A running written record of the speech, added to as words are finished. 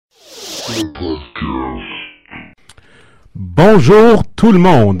Bonjour tout le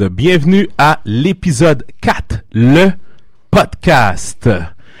monde, bienvenue à l'épisode 4, le podcast.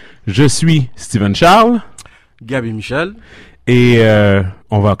 Je suis Steven Charles. Gabi Michel. Et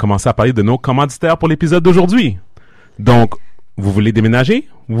on va commencer à parler de nos commanditaires pour l'épisode d'aujourd'hui. Donc, vous voulez déménager?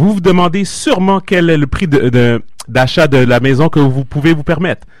 Vous vous demandez sûrement quel est le prix d'achat de la maison que vous pouvez vous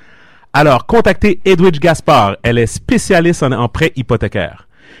permettre. Alors, contactez Edwidge Gaspard. Elle est spécialiste en prêt hypothécaire.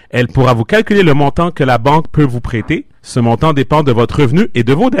 Elle pourra vous calculer le montant que la banque peut vous prêter. Ce montant dépend de votre revenu et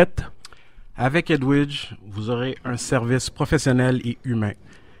de vos dettes. Avec Edwidge, vous aurez un service professionnel et humain.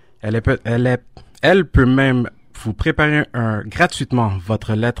 Elle peut même vous préparer gratuitement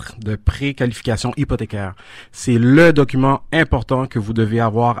votre lettre de préqualification hypothécaire. C'est le document important que vous devez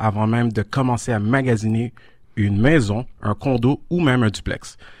avoir avant même de commencer à magasiner une maison, un condo ou même un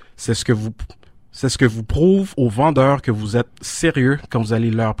duplex. C'est ce que vous prouve aux vendeurs que vous êtes sérieux quand vous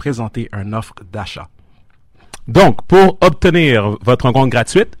allez leur présenter une offre d'achat. Donc, pour obtenir votre rencontre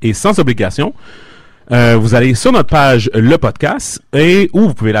gratuite et sans obligation, vous allez sur notre page Le Podcast ou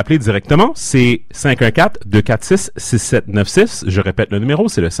vous pouvez l'appeler directement. C'est 514-246-6796. Je répète le numéro,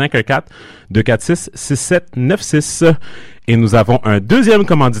 c'est le 514-246-6796. Et nous avons un deuxième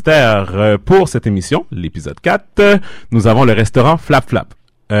commanditaire pour cette émission, l'épisode 4. Nous avons le restaurant Flap Flap.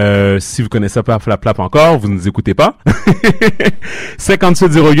 Si vous connaissez pas Flap Flap encore, vous ne nous écoutez pas.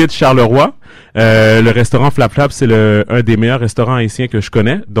 5708 Charleroi. Le restaurant Flap Flap, c'est un des meilleurs restaurants haïtiens que je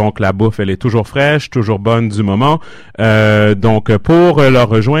connais. Donc, la bouffe, elle est toujours fraîche, toujours bonne du moment. Donc, pour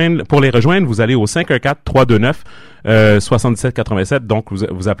les rejoindre, vous allez au 514-329-7787. Donc,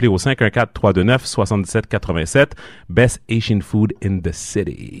 vous appelez au 514-329-7787. Best Asian food in the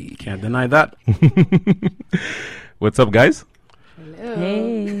city. Can't deny that. What's up, guys?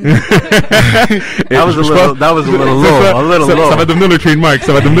 Hey. That was a little low. Ça va devenir le trademark.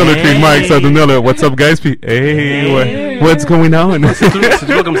 Ça va devenir le What's up, guys? Puis, hey. What's going on? C'est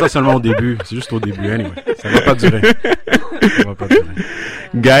toujours comme ça seulement au début. C'est juste au début, anyway. Ça va pas durer.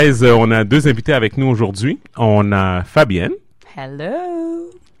 Guys, on a deux invités avec nous aujourd'hui. On a Fabienne. Hello.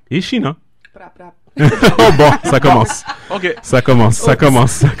 Et Sheena. Oh bon, ça commence. OK. Ça commence.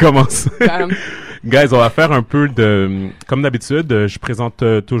 Guys, on va faire un peu comme d'habitude, je présente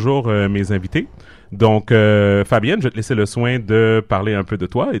toujours mes invités. Donc, Fabienne, je vais te laisser le soin de parler un peu de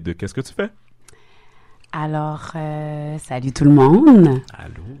toi et de qu'est-ce que tu fais. Alors, salut tout le monde.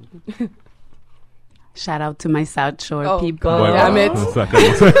 Allô. Shout out to my South Shore people. Damn it. Ça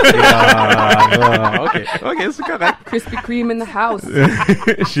commence. OK, c'est correct. Krispy Kreme in the house.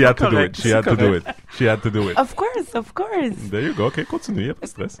 She had to do it. Of course. There you go. OK, continue, y'a pas de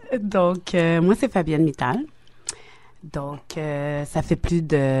stress. Donc, moi, c'est Fabienne Mittal. Donc, ça fait plus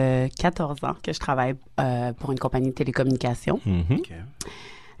de 14 ans que je travaille pour une compagnie de télécommunications. Mm-hmm. OK.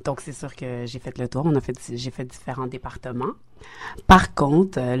 Donc, c'est sûr que j'ai fait le tour. J'ai fait différents départements. Par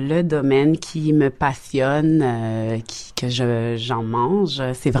contre, le domaine qui me passionne, que j'en mange,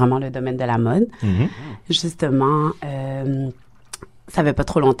 c'est vraiment le domaine de la mode. Mm-hmm. Justement, ça fait pas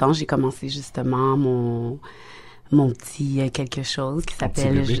trop longtemps, j'ai commencé justement mon petit quelque chose qui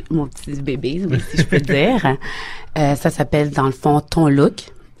s'appelle mon petit bébé, si je peux dire. Ça s'appelle dans le fond Ton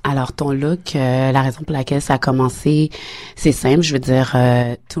Look. Alors, Ton Look, la raison pour laquelle ça a commencé, c'est simple. Je veux dire,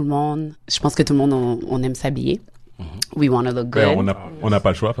 tout le monde, je pense que tout le monde, on aime s'habiller. Mm-hmm. We want to look good. Ben, on n'a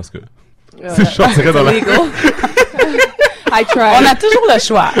pas le choix parce que c'est sortirait dans la... I tried. On a toujours le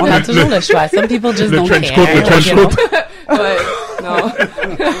choix. Some people just don't care. Le trench coat. Ouais, non.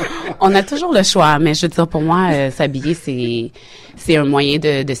 On a toujours le choix, mais je veux dire, pour moi, s'habiller, c'est un moyen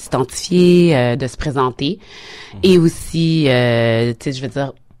de s'identifier, de se présenter. Et aussi, tu sais, je veux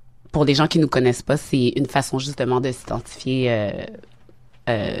dire, pour les gens qui nous connaissent pas, c'est une façon justement de s'identifier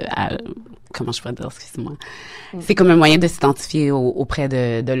comment je pourrais dire, excusez-moi. C'est comme un moyen de s'identifier auprès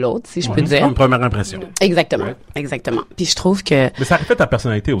de l'autre, si je peux dire. Comme première impression. Exactement, Right. exactement. Puis je trouve que... Mais ça reflète ta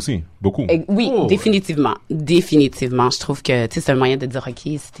personnalité aussi, beaucoup. Oui, Oh, définitivement. Définitivement. Je trouve que, tu sais, c'est un moyen de dire, OK,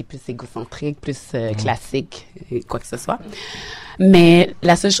 si t'es plus égocentrique, plus classique, quoi que ce soit. Mais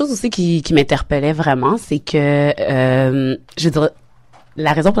la seule chose aussi qui m'interpellait vraiment, c'est que, je veux dire,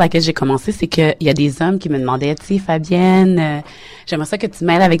 la raison pour laquelle j'ai commencé, c'est qu'il y a des hommes qui me demandaient, tu sais, Fabienne, j'aimerais ça que tu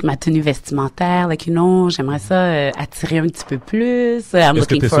m'aides avec ma tenue vestimentaire, like, you know, j'aimerais ça attirer un petit peu plus. Est-ce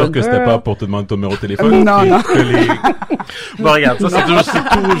que t'es sûr que c'était pas pour te demander ton numéro de téléphone? Non. Bon, regarde, ça, c'est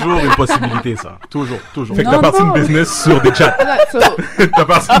toujours une possibilité, ça. Toujours. Fait que t'as parti une business sur des chats. T'as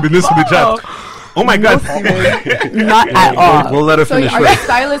parti une business sur des chats. Oh my God. Not at all. We'll let her So finish are your first.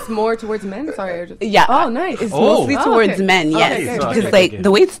 stylists more towards men? Sorry. Yeah. Oh, nice. It's mostly towards okay. men, yes. Okay, Because okay, like okay.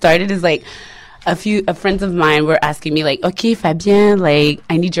 the way it started is like a friends of mine were asking me like, okay, Fabien, like,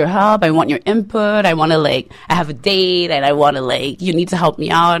 I need your help. I want your input. I want to I have a date and I want to you need to help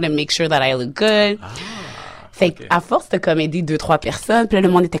me out and make sure that I look good. Fait à force de comme aider 2-3 personnes, puis là, le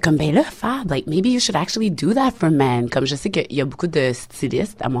monde était comme, ben là, Fab, like, maybe you should actually do that for men. Comme je sais qu'il y a beaucoup de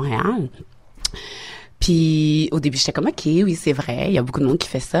stylistes à Montréal. Puis au début, j'étais comme, OK, oui, c'est vrai, il y a beaucoup de monde qui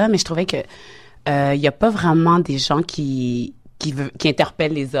fait ça, mais je trouvais que il y a pas vraiment des gens qui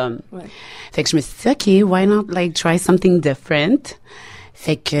interpellent les hommes. Ouais. Fait que je me suis dit, OK, why not, try something different?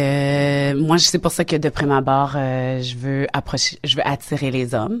 Fait que moi, c'est pour ça que de prime abord, je veux attirer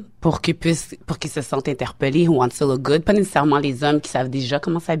les hommes pour qu'ils se sentent interpellés, who want to look good. Pas nécessairement les hommes qui savent déjà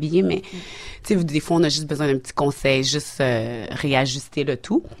comment s'habiller, mais tu sais, des fois, on a juste besoin d'un petit conseil, juste réajuster le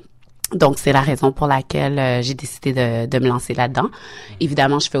tout. Donc, c'est la raison pour laquelle j'ai décidé de me lancer là-dedans.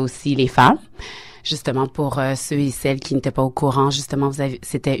 Évidemment, je fais aussi les femmes. Justement, pour ceux et celles qui n'étaient pas au courant, justement,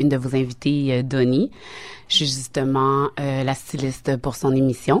 c'était une de vos invitées, Donnie. Je suis justement la styliste pour son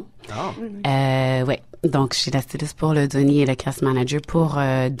émission. Ouais. Donc, je suis la styliste pour le Donnie et le cast manager pour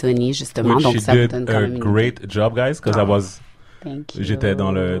Donnie, justement. Which donc, she ça vous did donne quand a même une great job, guys, because Thank you. j'étais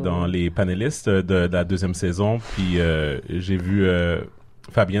dans les panélistes de la deuxième saison, puis j'ai vu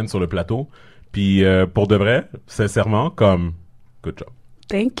Fabienne sur le plateau, puis pour de vrai, sincèrement, comme good job.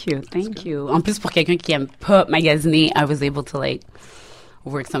 Thank you. En plus, pour quelqu'un qui aime pas magasiner, I was able to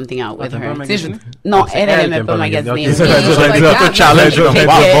work something out with her. Non, elle aimait pas magasiner. C'est un challenge.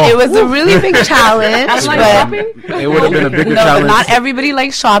 It was a really big challenge. I like shopping. It would have been a bigger No, challenge. not everybody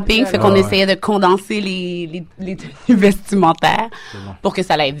likes shopping. Fait qu'on essayait de condenser les tenues vestimentaires pour que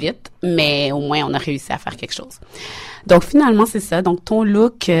ça aille vite. Mais au moins, on a réussi à faire quelque chose. Donc, finalement, c'est ça. Donc, ton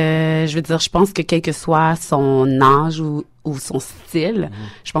look, je veux dire, je pense que quel que soit son âge ou son style,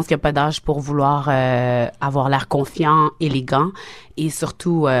 je pense qu'il n'y a pas d'âge pour vouloir avoir l'air confiant, élégant et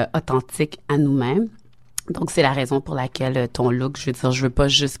surtout authentique à nous-mêmes. Donc, c'est la raison pour laquelle ton look, je veux dire, je veux pas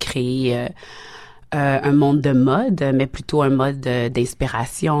juste créer un monde de mode, mais plutôt un mode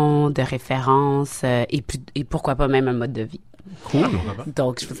d'inspiration, de référence et pourquoi pas même un mode de vie. Cool.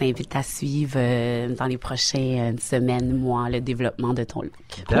 Donc, je vous invite à suivre dans les prochaines semaines, mois, le développement de ton look.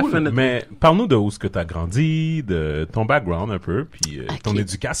 Cool. Mais parle-nous de où est-ce que tu as grandi, de ton background un peu, puis ton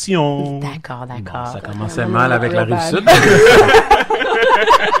éducation. D'accord. Ça commençait mal avec la Rive-Sud.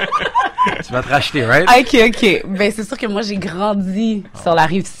 Tu vas te racheter, right? OK. Ben, c'est sûr que moi, j'ai grandi sur la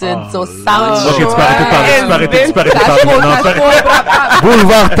Rive-Sud, sur South Shore. Ok, tu peux arrêter de parler.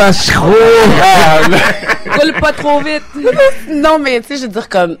 Boulevard Tachereau. Roule pas trop vite. Non, mais tu sais, je veux dire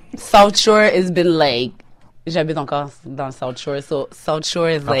comme South Shore has been j'habite encore dans le South Shore, so South Shore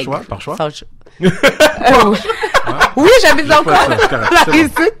is Par choix? South Shore. Oui, j'habite encore la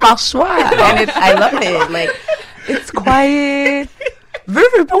Rive-Sud par choix. And I love it. It's quiet. Veux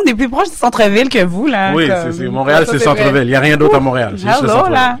pas, on est plus proche du centre-ville que vous, là. Oui, c'est Montréal, c'est centre-ville. Il n'y a rien d'autre à Montréal. C'est juste le Hello,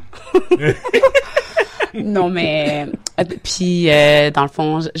 centre-ville. là. Non, mais... Puis, dans le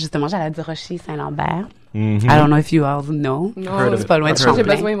fond, justement, j'allais à Durocher, Saint-Lambert. I don't know if you all know. Non, C'est pas loin de j'ai Champlain.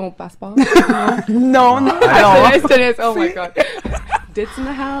 besoin de mon passeport. Non. Oh my God. Dit's in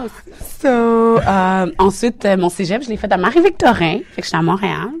the house. So, ensuite, mon cégep, je l'ai fait à Marie-Victorin. Fait que j'étais à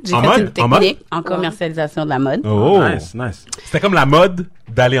Montréal. J'ai En fait mode? une technique en commercialisation de la mode. Oh. Nice. C'était comme la mode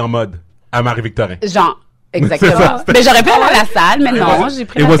d'aller en mode à Marie-Victorin. Genre, exactement. Mais j'aurais pu aller à la salle, mais non, j'ai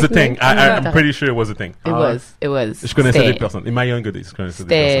pris It la was a technique. thing. I'm pretty sure it was a thing. It was. Je connaissais C'était- des personnes. In my younger days, je connaissais des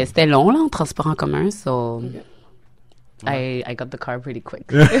personnes. C'était long, là, en transport en commun, so... I got the car pretty quick.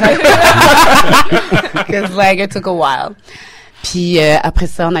 Because, it took a while. Puis, après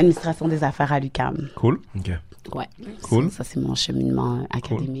ça, en administration des affaires à l'UQAM. Cool. OK. Ouais. Cool. Ça, c'est mon cheminement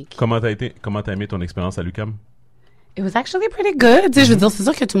Cool. académique. Comment t'as aimé ton expérience à l'UQAM? It was actually pretty good. Tu sais, je veux dire, c'est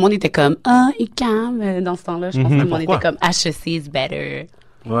sûr que tout le monde était comme, UQAM, dans ce temps-là. Je pense que tout le monde Pourquoi? était comme, HEC is better.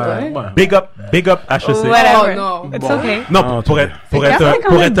 Ouais. Big up HEC. Whatever. Oh, no. It's okay. Non, pour être quand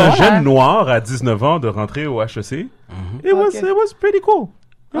même un bon, jeune hein. noir à 19 ans de rentrer au HEC, it was pretty cool.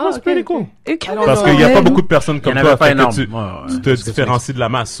 It was pretty cool. UQAM Alors, Parce is qu'il n'y a good. pas beaucoup de personnes Il comme n'y en avait toi. pas fait que énorme. tu Ouais, te c'est ce que tu différencies de la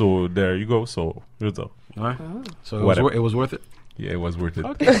masse. So, there you go. So, je veux dire. Ouais. So Whatever. it was worth it. Yeah, it was worth it.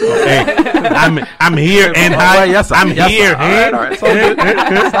 Hey, I'm here and I'm here. All right.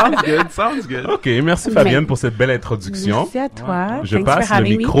 Sounds good. OK, merci Fabienne pour cette belle introduction. Merci à toi. Je Thanks for passe le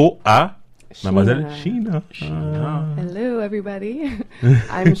having me. micro à Mademoiselle Sheena. Hello, everybody.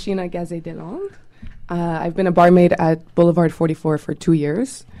 I'm Sheena Gazé-Delande. I've been a barmaid at Boulevard 44 for 2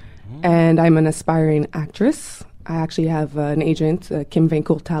 years, and I'm an aspiring actress. I actually have an agent, Kim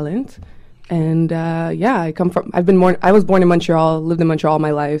Vancourt Talent, and I was born in Montreal, lived in Montreal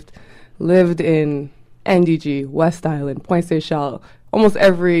my life, lived in NDG, West Island, Pointe-Saint-Charles, almost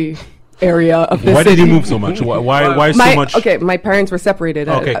every area of the Why city. did you move so much? Why so much? Okay, my parents were separated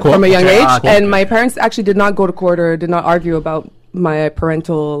Okay, cool. from a young Okay, age, cool. and my parents actually did not go to court or did not argue about my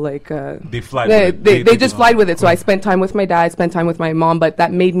parental They fly. they just flied with it. So I spent time with my dad, spent time with my mom, but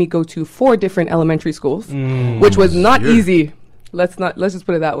that made me go to 4 different elementary schools, which was not easy. Let's just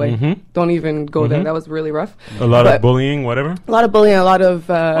put it that way. Don't even go there. That was really rough. A lot But of bullying, whatever. a lot of bullying, a lot of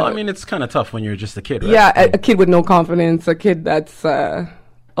Well, I mean, it's kind of tough when you're just a kid, right? yeah, a kid with no confidence, a kid that's a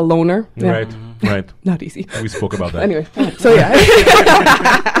loner. Yeah. Right. Not easy. We spoke about that. Anyway, so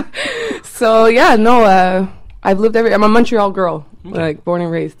yeah. So yeah, no, I've lived I'm a Montreal girl, like born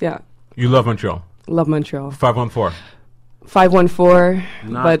and raised. Yeah, You love Montreal. love Montreal. 514. 514,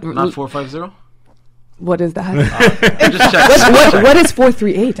 but Not 450. what is that? Just check. what is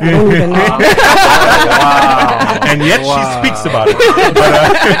 438? I don't even know. Wow. And yet she speaks about it.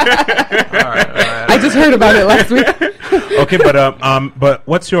 I just heard about it last week. Okay, but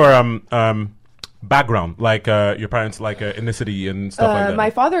what's your background? Like your parents, like ethnicity and stuff like that. My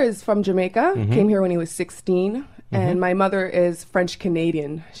father is from Jamaica. Came here when he was 16, and my mother is French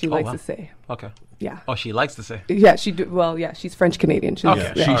Canadian. She likes wow. to say, Okay. yeah, Oh, she likes to say. yeah. She do well. Yeah, she's French Canadian. She's,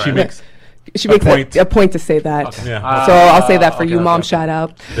 Okay. Yeah, All she right. makes. She makes point. a point to say that. Okay. Yeah. So I'll say that for okay, you, okay, mom. okay. Shout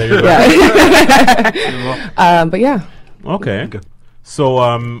out. There you go. Yeah. But yeah, Okay. Good. So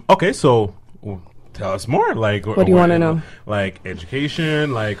okay. So tell us more. Like What do you wanna know? Like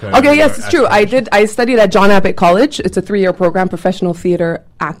education. Like okay, yes, it's true. aspiration. I studied at John Abbott College. It's a 3-year program, professional theater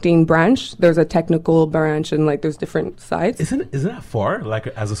acting branch. There's a technical branch, and like there's different sides. Isn't that far? Like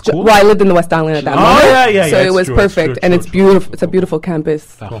as a school? Well, I lived in the West Island at that Oh, moment. yeah, So it's it was true, it's perfect, true, and true, it's true, beautiful. true, It's a beautiful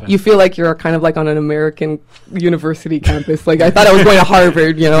campus. Cool. You feel like you're kind of like on an American university campus. Like I thought I was going to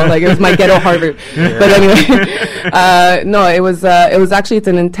Harvard, like it was my ghetto Harvard. But anyway, no, it was actually, it's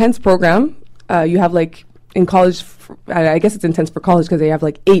an intense program. You have like in college, I guess it's intense for college because they have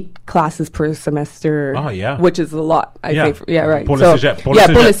like 8 classes per semester. Oh, yeah. Which is a lot. I Yeah. think. Yeah, right. Pour le cégep, pour le yeah,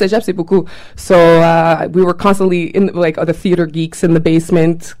 pour le cégep. cégep, c'est beaucoup. So we were constantly in like other theater geeks in the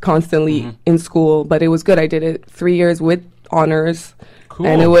basement, constantly in school. But it was good. I did it 3 years with honors, Cool.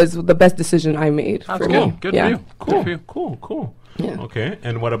 and it was the best decision I made That's for cool. me. Good yeah. for you. Cool. Good for you. Cool. Yeah. Okay.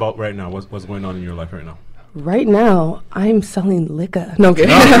 And what about right now? What's going on in your life right now? Right now, I'm selling liquor. No, I'm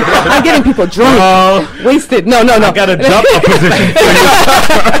kidding. I'm getting people drunk, wasted. No. I got a job opposition.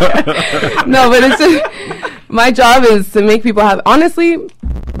 No, but it's just, my job is to make people have, honestly,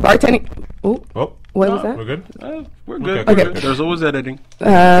 bartending. Oh, Oh, what was that? we're good. We're good. Okay. We're good. There's always editing.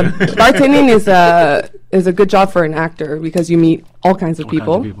 Bartending is a good job for an actor because you meet all kinds of All kinds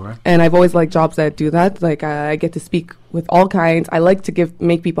people, of people, right? and I've always liked jobs that do that. Like I get to speak with all kinds. I like to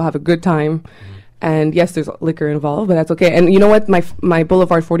make people have a good time. And yes, there's liquor involved, but that's okay. And you know what? My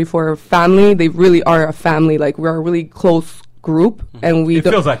Boulevard 44 family, they really are a family. Like we're a really close group, and we It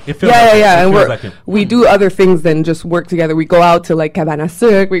feels like it. yeah. And feels like it. we do other things than just work together. We go out to like Cabana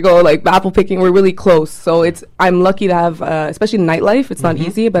Sucre, we go like apple picking. We're really close. So I'm lucky to have, especially nightlife. It's not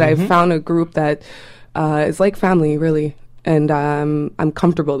easy, but I've found a group that is like family, really. And I'm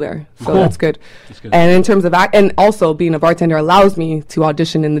comfortable there, so Cool. that's good. good. And in terms of and also being a bartender allows me to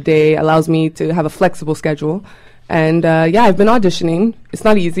audition in the day, allows me to have a flexible schedule. And yeah, I've been auditioning. It's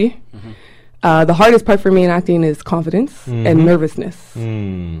not easy. The hardest part for me in acting is confidence and nervousness.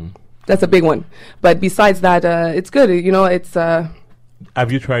 That's a big one. But besides that, it's good. It's.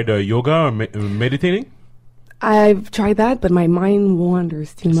 Have you tried yoga or meditating? I've tried that, but my mind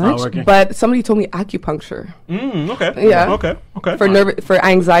wanders too not much. working? But somebody told me acupuncture Okay. Yeah. Okay. for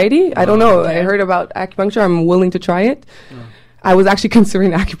anxiety. I don't know. I heard about acupuncture. I'm willing to try it. I was actually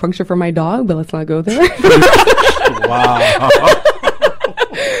considering acupuncture for my dog, but let's not go there. Wow.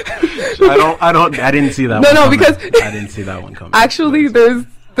 I didn't see that. No, one no, coming. because I didn't see that one coming. Actually, there's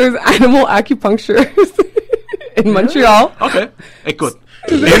animal acupuncture in Montreal. Okay. Écoute.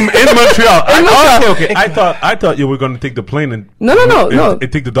 In Montreal. Montreal. Okay. I thought you were going to take the plane and No.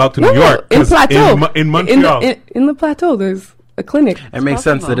 and take the dog to No, New York. in 'cause Plateau. in Montreal. In the Plateau, there's a clinic. It makes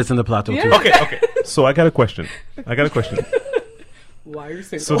sense that it's in the plateau too. Okay. So I got a question. Why are you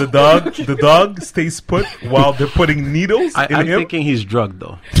saying So the dog stays put while they're putting needles in I'm him. thinking he's drugged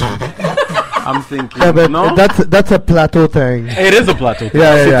though. I'm thinking. Yeah, but no, that's a plateau thing. it is a plateau.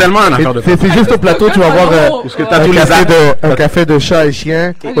 Yeah, C'est yeah. tellement un affaire de C'est juste au plateau, tu vas voir Parce que t'as un tous les café, artistes. un café de chat et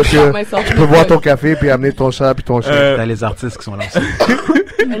chien. I Parce just shot que myself tu in peux the boire foot. ton café puis amener ton chat puis ton chien. T'as les artistes qui sont là aussi.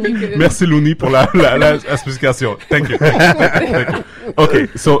 And you could- Merci Looney pour la explication. Thank you. Okay,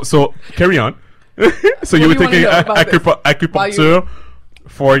 so carry on. So you were do you wanna taking know about this? acupuncture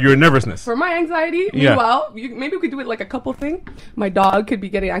for your nervousness. For my anxiety, Yeah. meanwhile, maybe we could do it like a couple thing. My dog could be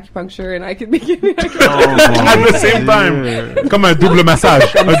getting acupuncture and I could be getting Oh, acupuncture. At the same time, comme un double massage.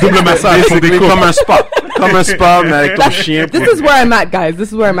 Un double massage pour des Basically, couples. comme un spa. Comme un spa, mais avec ton chien. This is where I'm at, guys.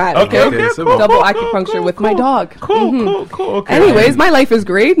 This is where I'm at. Okay, Okay, okay, c'est cool, bon. double cool, acupuncture cool, with my cool. dog. Cool, Mhm. cool, cool. Okay. Anyways, my life is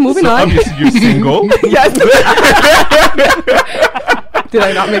great. Moving so on. obviously you're single. Yes. Did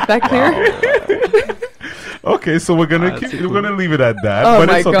I not make that clear? Okay, so we're gonna that's we're cool. gonna leave it at that. Oh but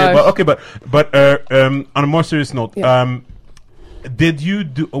my it's okay. gosh. But okay, but on a more serious note, Yeah. did you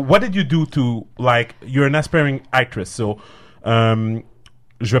do what did you do to like you're an aspiring actress, so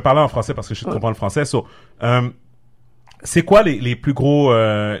je vais parler en français parce que je comprends le français. So, c'est quoi les plus gros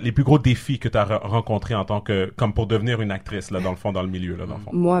défis que tu as rencontrés en tant que comme pour devenir une actrice là dans le fond dans le milieu là dans le fond?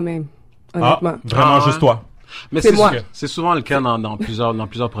 Moi-même, Ah, honnêtement. vraiment Ah, juste ouais. toi. Mais C'est moi. c'est souvent le cas dans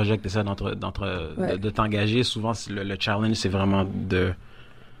plusieurs projets que tu essaies de t'engager. Souvent, le challenge, c'est vraiment de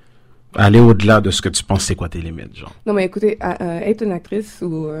aller au-delà de ce que tu penses, c'est quoi tes limites, genre. Non, mais écoutez, être une actrice,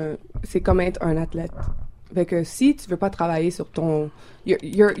 c'est comme être un athlète. Fait que si tu veux pas travailler sur ton...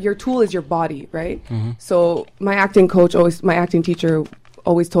 Your tool is your body, right? So my acting teacher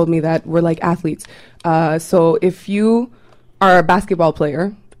always told me that we're like athletes. So if you are a basketball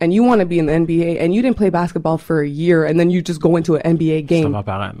player and you want to be in the NBA and you didn't play basketball for a year and then you just go into an NBA Ça game, va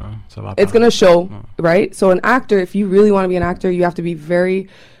paraître, non? Ça va it's paraître. going to show, right? So an actor, if you really want to be an actor, you have to be very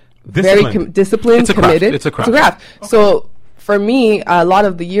disciplined, It's a craft. committed. It's a craft. So for me, a lot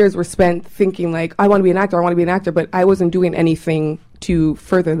of the years were spent thinking like, I want to be an actor, but I wasn't doing anything to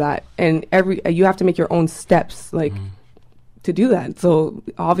further that. And you have to make your own steps, like, to do that. So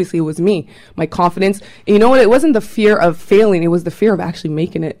obviously it was me, my confidence. And you know what? It wasn't the fear of failing. It was the fear of actually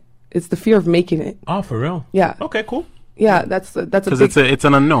making it. It's the fear of making it. Oh, for real? Yeah. Okay, cool. Yeah. That's a Because big, it's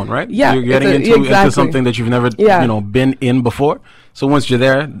an unknown, right? Yeah, You're getting it's into exactly. something that you've never, Yeah. been in before. So once you're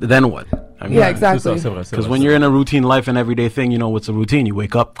there, then what? I mean, Yeah, C'est exactly. ça, c'est vrai. Because when you're in a routine life and everyday thing, what's a routine? You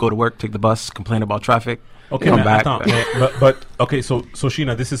wake up, go to work, take the bus, complain about traffic, Okay, come mais back. attends, but okay, so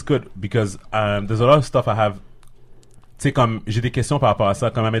Sheena, this is good because there's a lot of stuff I have. Tu sais, comme j'ai des questions par rapport à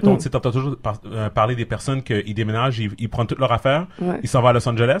ça. Comme admettons, tu sais, t'entends toujours parler des personnes qui déménagent, ils prennent toutes leurs affaires, Ouais. ils s'en vont à Los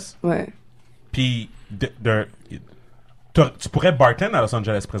Angeles, ouais. puis tu pourrais bartender à Los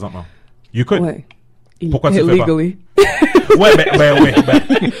Angeles présentement. You could. Ouais. Pourquoi tu le fais pas? Illegally. Ouais,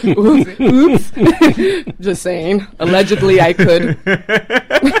 ben. Oops. Just saying. Allegedly, I could.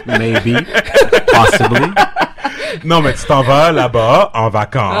 Maybe, possibly. Non, mais tu t'en vas là-bas en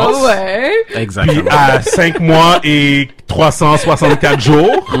vacances. Oh, ouais. Puis Exactement. à 5 mois et 364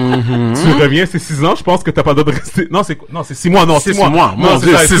 jours, tu reviens, c'est 6 ans, je pense que t'as pas le droit de rester. Non, c'est 6 mois, non, 6 mois. mois. Non, Mon c'est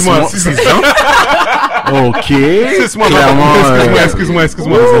Dieu, ça, 6 mois. 6 ans. OK. 6 mois, Clairement, excuse-moi.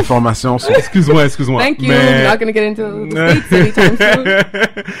 les informations sont... Excuse-moi. Thank you. Mais- Not gonna get into the States anytime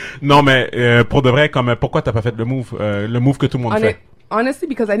soon. Non, mais pour de vrai, comme pourquoi t'as pas fait le move que tout le monde fait? Honestly,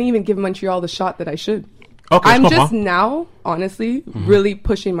 because I didn't even give Montreal the shot that I should. Ok, je I'm comprends. just now, honestly, really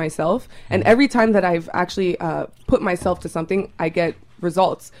pushing myself. And every time that I've actually put myself to something, I get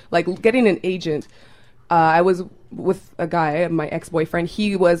results. Like getting an agent. I was with a guy, my ex-boyfriend.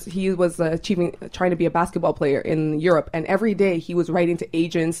 He was trying to be a basketball player in Europe. And every day he was writing to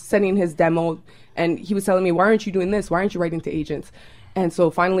agents, sending his demo. And he was telling me, why aren't you doing this? Why aren't you writing to agents? And so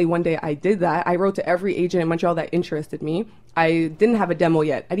finally one day I did that. I wrote to every agent in Montreal that interested me. I didn't have a demo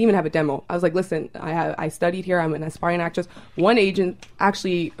yet. I didn't even have a demo. I was like, listen, I studied here. I'm an aspiring actress. One agent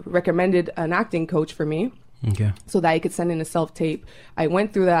actually recommended an acting coach for me Okay. so that I could send in a self-tape. I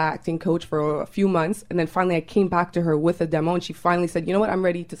went through that acting coach for a few months. And then finally I came back to her with a demo. And she finally said, you know what? I'm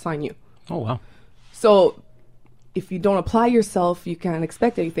ready to sign you. Oh, wow. So if you don't apply yourself, you can't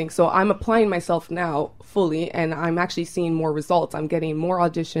expect anything. So I'm applying myself now fully, and I'm actually seeing more results. I'm getting more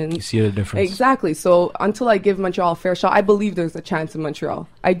auditions. You see the difference. Exactly. So until I give Montreal a fair shot, I believe there's a chance in Montreal.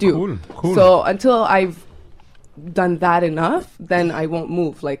 I do. Cool. So until I've done that enough, then I won't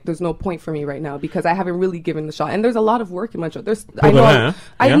move. Like there's no point for me right now because I haven't really given the shot. And there's a lot of work in Montreal.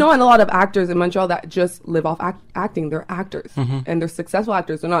 I know a lot of actors in Montreal that just live off acting. They're actors and they're successful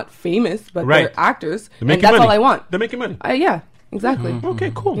actors. They're not famous, but Right. they're actors. They're And making that's money. all I want. They're making money. Yeah, exactly.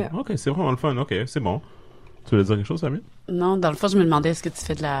 Ok, cool. Yeah. Ok, c'est vraiment le fun. Ok, c'est bon. Tu voulais dire quelque chose, Amine? Non, dans le fond, je me demandais, est-ce que tu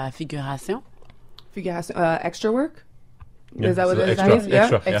fais de la figuration? Figuration, extra work? Yeah, Is that what so it is? extra, Yeah?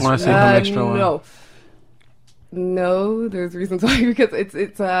 extra, yeah. Ouais, c'est comme extra, ouais. No. No, there's reasons why because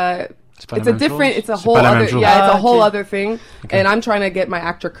it's C'est pas la It's a même different, chose? it's a C'est whole pas la other, même chose. yeah, it's a Ah, whole okay. other thing. And I'm trying to get my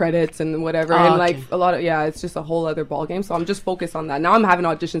actor credits and whatever. Ah, and okay. like a lot of, yeah, it's just a whole other ball game. So I'm just focused on that. Now I'm having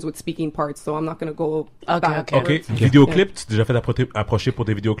auditions with speaking parts, so I'm not going to go back. OK. Vidéoclip, tu t'es déjà fait approcher pour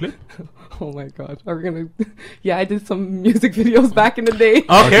des vidéoclips? Oh my God. Are we going to, yeah, I did some music videos back in the day.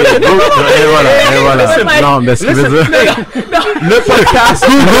 OK. Et voilà. Non, mais ce que je veux dire... Le podcast,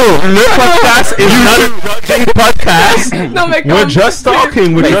 le podcast is not a judging podcast. No, mais We're comme- just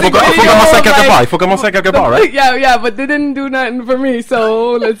talking. We're Il just faut commencer à quelque part. Il faut commencer à quelque part, right? Yeah, but they didn't do nothing for me,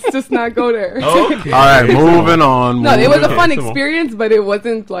 so let's just not go there. OK. All right, moving on. No, it was a Okay, fun c'est bon. experience, but it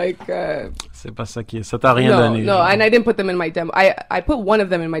wasn't like, C'est pas ça qui est... Ça t'a rien no, donné. no, and I didn't put them in my demo. I put one of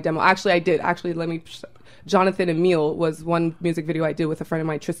them in my demo. Actually, I did. Actually, Jonathan Emile was one music video I did with a friend of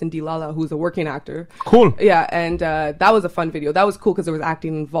mine, Tristan D. Lala, who's a working actor. Cool. Yeah, and that was a fun video. That was cool because there was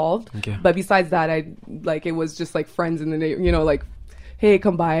acting involved. Okay. But besides that, it was just like friends in the like, hey,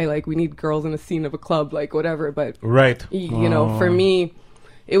 come by, like we need girls in a scene of a club, like whatever. But Right. you know, for me,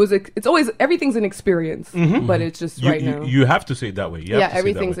 it's always everything's an experience, but it's just right now. You have to say it that way. You have Yeah, to say it that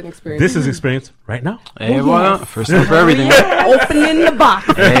everything's way. an experience. This is experience right now. Et voilà. First time for everything. Opening the box.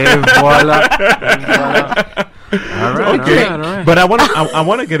 Et voilà. All right, Okay. all right. But I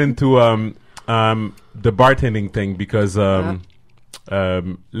wanna get into the bartending thing because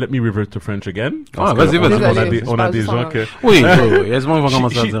let me revert to French again. Ah, Parce que vas-y, vas-y. on a des gens que Oui, il y a des gens qui vont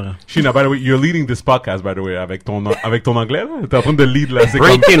commencer à dire. Sheena, by the way, you're leading this podcast, by the way, avec ton anglais, là. T'es en train de lead, là. C'est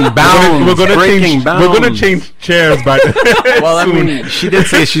Breaking comme, bounds, we're gonna breaking change, we're gonna bounds. change chairs, by Well, I soon. mean, she did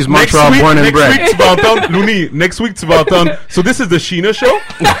say she's Next Montreal week, born and next bred. week, tu vas entendre, Looney, next week, tu vas entendre. So this is the Sheena show.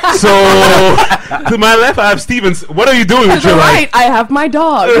 So, to my left, I have Stevens. What are you doing with your life? Right, I have my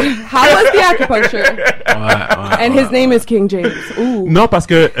dog. How was the acupuncture? And his name is King James. Ooh. Non, parce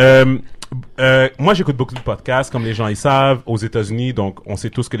que moi, j'écoute beaucoup de podcasts, comme les gens ils savent, aux États-Unis. Donc, on sait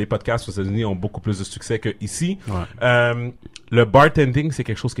tous que les podcasts aux États-Unis ont beaucoup plus de succès qu'ici. Le bartending, c'est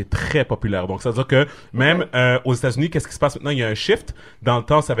quelque chose qui est très populaire. Donc, ça veut dire que même aux États-Unis, qu'est-ce qui se passe maintenant? Il y a un shift. Dans le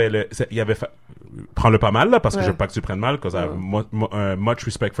temps, il y avait... Prends-le pas mal, là, parce que je veux pas que tu le prennes mal, because I have much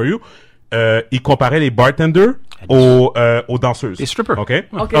respect for you. Il comparait les bartenders aux danseuses. Les strippers. OK?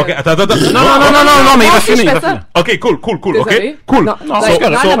 OK. OK, attends. Non, mais il va si je finir. fais ça. OK, cool. Désolé. OK, cool. Non, Non, like, c'est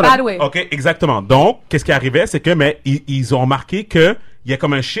correct. not in a bad way. OK, exactement. Donc, qu'est-ce qui arrivait, c'est que mais ils ont remarqué que il y a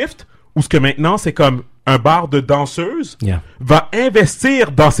comme un shift où ce que maintenant c'est comme un bar de danseuses Yeah. va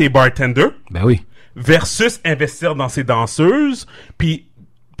investir dans ses bartenders Ben oui. versus investir dans ses danseuses, puis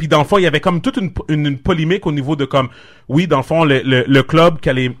dans le fond, il y avait comme toute une polémique au niveau de comme, oui, dans le fond, le club qui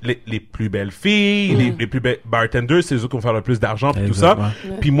a les plus belles filles, les plus belles bartenders, c'est eux qui vont faire le plus d'argent, puis tout ça.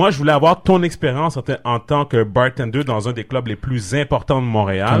 Exactement. Puis moi, je voulais avoir ton expérience en tant que bartender dans un des clubs les plus importants de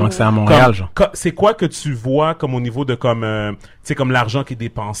Montréal. Comment que c'est à Montréal, Comme- genre? c'est quoi que tu vois comme au niveau de comme, tu sais, comme l'argent qui est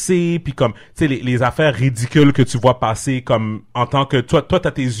dépensé, puis comme, tu sais, les affaires ridicules que tu vois passer comme, en tant que, toi,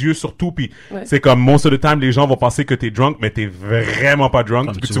 t'as tes yeux surtout, puis Ouais. c'est comme, most of the time, les gens vont penser que t'es drunk, mais t'es vraiment pas drunk,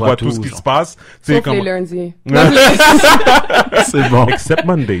 Comme puis tu tu vois vois tout tout, ce qui genre. se passe. Tu sais, Sauf comme, les lundis. C'est bon. except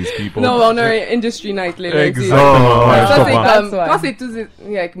Mondays, people. No, on a industry night les lundis. Exactement. Oh, ouais, je Ça, c'est comprends. comme, quand c'est tous,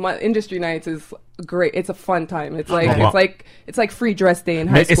 like, industry nights is great. It's a fun time. It's like, comprends. it's like free dress day in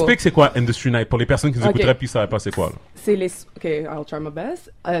high Mais school. explique c'est quoi Industry Night pour les personnes qui nous Ok. écouteraient puis savaient pas c'est quoi, là. C'est les, okay, I'll try my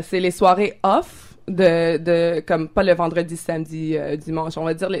best. C'est les soirées off de comme pas le vendredi, samedi, dimanche. On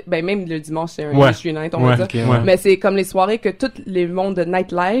va dire, même le dimanche, c'est un Ouais. industry night, on Ouais, va dire. ok, ouais. Mais c'est comme les soirées que tous les mondes de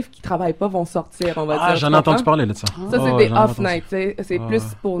nightlife qui travaillent pas vont sortir, on va Ah, dire. j'en ai Tu entendu comprends? parler de ça. Ça, c'est Oh, des j'en ai off entendu. nights. C'est plus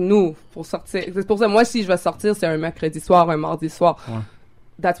pour nous, pour sortir. C'est pour ça, moi, si je vais sortir, c'est un mercredi soir, un mardi soir.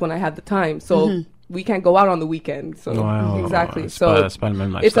 That's when I have the time. So, we can't go out on the weekend. So, Ouais, exactly. ouais, So, c'est pas le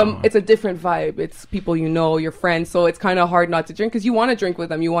même it's lifestyle. it's a different vibe. It's people you know, your friends. So it's kind of hard not to drink because you want to drink with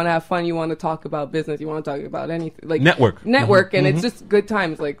them. You want to have fun. You want to talk about business. You want to talk about anything like Network. and it's just good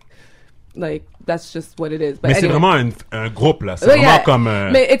times. Like that's just what it is. But Mais c'est anyway. vraiment un groupe, là. C'est Oh, vraiment yeah. comme...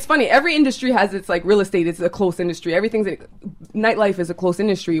 But it's funny. Every industry has its like real estate. It's a close industry. Nightlife is a close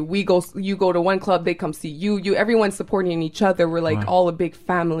industry. You go to one club, they come see you. Everyone's supporting each other. We're like all a big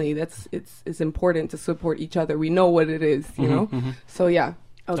family. It's important to support each other. We know what it is, you know. So yeah.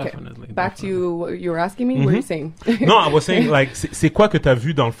 Okay. Definitely, Back to you. What you were asking me. What are you saying? Non, I was saying, like, c'est quoi que t'as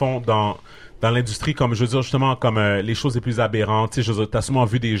vu, dans le fond, dans l'industrie, comme, je veux dire, justement, comme les choses les plus aberrantes, tu sais, je veux dire, t'as sûrement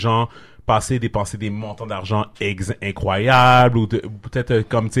vu des gens dépenser des montants d'argent incroyables, ou peut-être,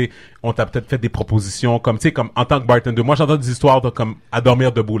 comme, tu sais, on t'a peut-être fait des propositions, comme, tu sais, comme, en tant que bartender, moi, j'entends des histoires de, comme, à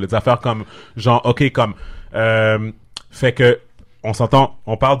dormir debout, là, des affaires comme, genre, OK, comme, fait que, on s'entend,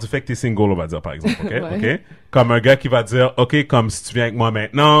 on parle du fait que t'es single, on va dire, par exemple, OK? Ouais. OK? Comme un gars qui va dire, OK, comme si tu viens avec moi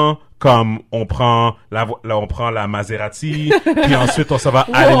maintenant, comme on prend la Maserati, puis ensuite on s'en va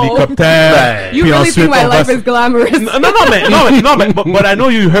à l'hélicoptère, You puis really ensuite think my on va... life is glamorous? Non, mais, but I know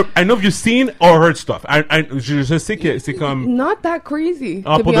you've seen or heard stuff. Je sais que c'est comme... Not that crazy.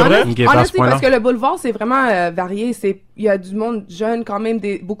 Ah, to pour be de vrai? honest. Ok, pas à ce Honestly, point-là. parce que le boulevard, c'est vraiment varié. Il y a du monde jeune quand même,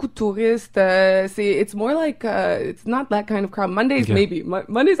 beaucoup de touristes. It's more like, it's not that kind of crowd. Mondays, Okay. maybe.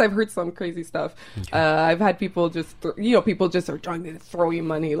 Mondays, I've heard some crazy stuff. I've had people just, people just are trying to throw you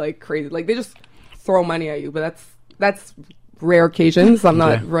money like crazy. Like, they just throw money at you, but that's rare occasions. I'm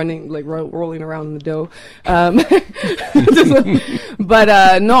not Okay. running, like, rolling around in the dough.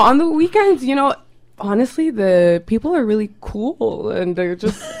 But, no, on the weekends, honestly, the people are really cool and they're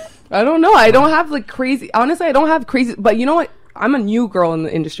just, I don't know. I don't have honestly, I don't have crazy, but you know what? I'm a new girl in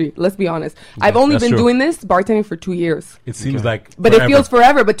the industry. Let's be honest. I've only that's been true. doing this bartending for 2 years, It seems like but forever. it feels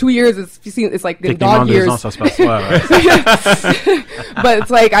forever. But 2 years it's like the Techniquement, dog 2 years. ans, ça se passe. Ouais. But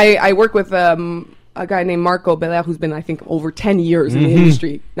it's like I work with a guy named Marco Belair who's been I think over 10 years in the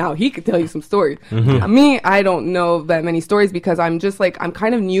industry. Now he could tell you some stories. Me, I don't know that many stories because I'm just like I'm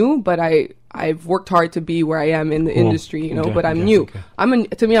kind of new, but I've worked hard to be where I am in the industry, Okay, but I'm okay, new.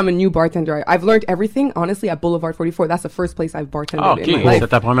 okay. To me, I'm a new bartender. I've learned everything, honestly, at Boulevard 44. That's the first place I've bartended Ah, in my ok. life. C'est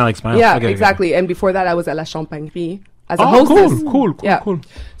ta première expérience. Yeah, Ok, ok. exactly. And before that, I was at La Champagnerie as a Oh, hostess. cool. Yeah.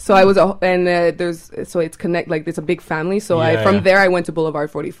 So I was it's it's a big family. So Yeah. from there I went to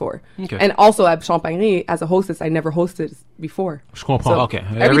Boulevard 44. Okay. And also at Champagnerie as a hostess, I never hosted before. Je comprends. So Okay.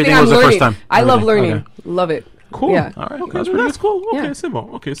 everything Everything I'm was the learning. first time. I love Everything. learning. Okay. Love it. Cool. Yeah. All right. Okay, That's pretty that's good. cool. Okay, Yeah. c'est bon.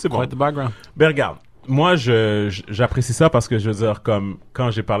 Okay, c'est bon. Quite the background. Ben regarde, moi j'apprécie ça parce que je veux dire comme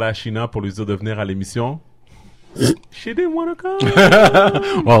quand j'ai parlé à Sheena pour lui dire de venir à l'émission, she didn't wanna come.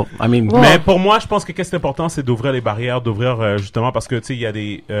 Well, I mean, Mais pour moi, je pense que qu'est-ce qui est important, c'est d'ouvrir les barrières, d'ouvrir justement parce que tu sais il y a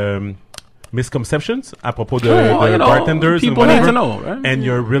des misconceptions à propos de, Oh, de you know, bartenders and people need whatever. to know, right? And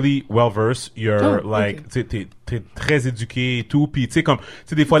you're really well versed. You're Oh, like okay. tu sais t'es très éduqué et tout. Puis tu sais comme tu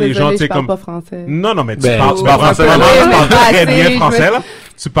sais des fois les Désolée, gens tu sais je parle comme pas français. non mais tu Ben, parles tu parles français, vraiment, mais tu parles très assez, bien je français me- là.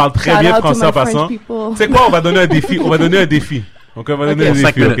 Tu parles très Shout bien out to français my en passant. French people. Tu sais quoi, on va donner un défi. On va donner un défi. Donc, on va donner un Ok.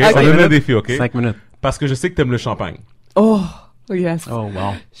 Cinq défi, ok? minutes. On va Cinq donner un minutes. défi, ok? 5 minutes. Parce que je sais que t'aimes le champagne. Oh, yes. Oh,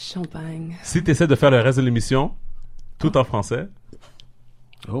 wow. Champagne. Si t'essaies de faire le reste de l'émission, tout en français,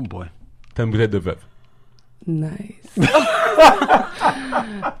 Oh, boy. t'as une bouteille de veuve. Nice.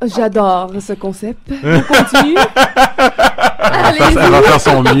 J'adore ce concept. On continue. Elle va faire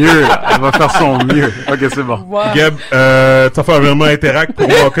son mieux, là. Elle va faire son mieux. Ok, c'est bon. Gab, tu vas faire vraiment interact pour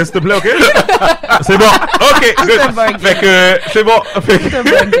moi, ok, s'il te plaît, ok? C'est bon. Ok, good. C'est bon, Fait que, c'est bon. Fait que,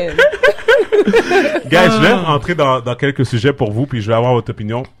 guys, je vais entrer dans quelques sujets pour vous, puis je vais avoir votre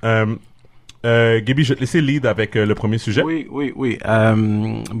opinion. Gaby, je vais te laisser lead avec le premier sujet. Oui.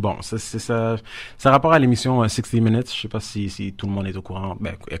 Bon, ça rapport à l'émission 60 Minutes. Je sais pas si tout le monde est au courant.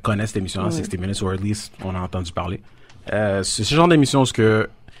 Ben, connaît cette émission 60 Minutes, ou at least on a entendu parler. C'est ce genre d'émission où ce que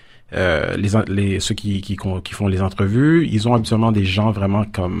ceux qui font les entrevues, ils ont habituellement des gens vraiment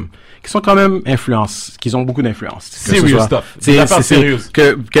qui sont quand même qui ont beaucoup d'influence. Serious stuff. Des affaires sérieuses.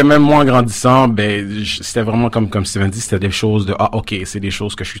 Que même moi en grandissant, c'était vraiment comme Steven dit, c'était des choses de ok, c'est des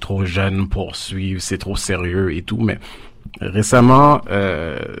choses que je suis trop jeune pour suivre, c'est trop sérieux et tout. Mais récemment,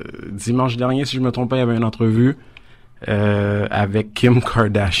 dimanche dernier, si je me trompe pas, il y avait une entrevue avec Kim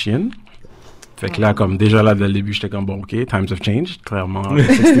Kardashian. Fait que là, comme déjà là, dès le début, j'étais comme, bon, OK, times have changed. Clairement,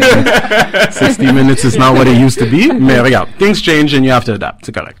 60 minutes is not what it used to be. Mais regarde, things change and you have to adapt.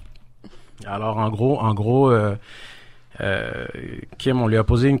 C'est correct. Alors, en gros, Kim, on lui a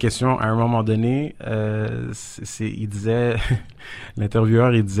posé une question à un moment donné. Il disait,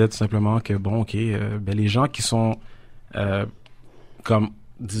 l'intervieweur, il disait tout simplement que, bon, OK, les gens qui sont comme,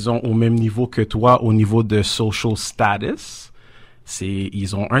 disons, au même niveau que toi, au niveau de social status,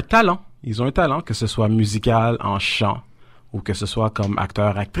 ils ont un talent. Ils ont un talent, que ce soit musical, en chant, ou que ce soit comme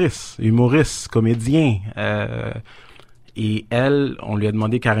acteur, actrice, humoriste, comédien. Et elle, on lui a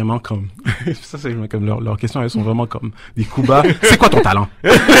demandé carrément comme... ça, c'est comme leurs questions, elles sont vraiment comme des coups bas. C'est quoi ton talent?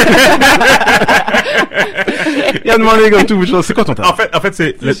 Il a demandé comme tout, c'est quoi ton talent? En fait,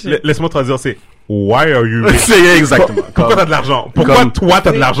 c'est, laisse-moi traduire, c'est, why are you... C'est exactement. Pourquoi t'as de l'argent? Pourquoi toi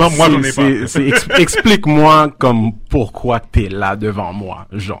t'as de l'argent? Moi, j'en ai pas. Explique-moi comme pourquoi t'es là devant moi,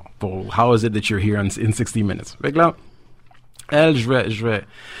 genre, how is it that you're here in 60 minutes? Fait que là, elle, je vais,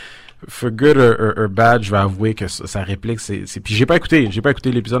 for good or bad, je vais avouer que sa réplique, puis j'ai pas écouté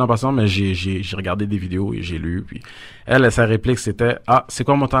l'épisode en passant, mais j'ai regardé des vidéos et j'ai lu, puis elle, sa réplique, c'était, c'est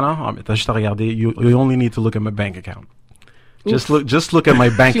quoi mon talent? Mais t'as juste à regarder, you only need to look at my bank account. Just look at my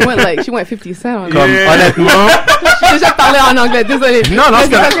bank. She went 50 cents. Comme, honnêtement. J'ai déjà parlé en anglais, désolé. Non, c'est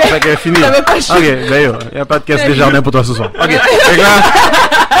correct. Fait que fini. J'avais pas chaud. Ok, d'ailleurs, y a pas de caisse des jardins pour toi ce soir. Ok. Fait que là,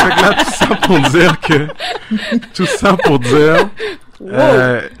 tout ça pour dire,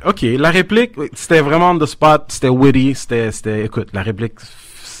 ok, la réplique, c'était vraiment on the spot, c'était witty, c'était, écoute, la réplique,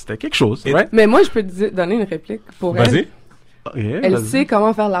 c'était quelque chose, right? Mais moi, je peux te donner une réplique pour elle. Vas-y. Okay, Elle sait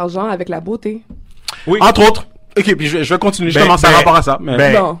comment faire l'argent avec la beauté. Oui. Entre autres. Ok, puis je vais continuer justement par rapport à ça.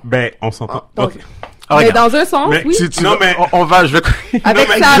 Mais Bon. On s'entend. Donc, Ok. Ah, mais regarde. dans un sens, Mais oui. Non, mais je vais Avec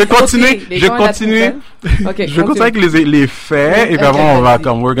non, mais sa je vais beauté, continuer, les je vais gens la continuer. trouvent belle. Ok, Je vais continuer avec les faits, et puis Ok, après, on va vas-y.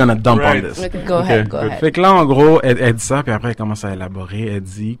 comme, we're gonna dump Right. on this. Ok. Go ahead, go ahead. Fait que là, en gros, elle dit ça, puis après, elle commence à élaborer. Elle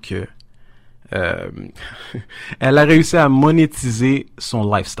dit que elle a réussi à monétiser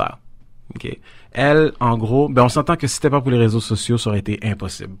son lifestyle. OK. Elle, en gros, on s'entend que si c'était pas pour les réseaux sociaux, ça aurait été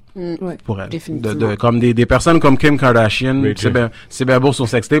impossible Ouais. pour elle. Définitivement. Comme des personnes comme Kim Kardashian, Ray J. c'est bien beau son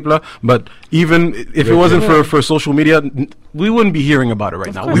sextape là, but even if it wasn't for social media, we wouldn't be hearing about it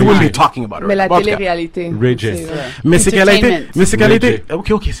right now. We wouldn't be talking about it. Mais la right now. télé-réalité. Ray J. c'est, Mais c'est qu'elle a été, Entertainment. mais c'est qu'elle a Ray été,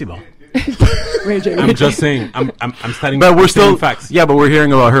 ok, c'est bon. Ray J. I'm just saying. I'm starting. But we're stating still, facts. yeah, but we're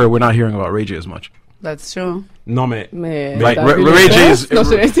hearing about her. We're not hearing about Ray J as much. That's true. Non, mais Mais Like t'as vu Ray les J posts? is Non,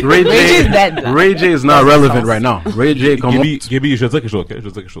 je- Ray Ray J is J dead, là. Ray J is not Dans ce relevant sens. right now. Ray J, comme Gaby, je veux dire quelque chose, ok? Je veux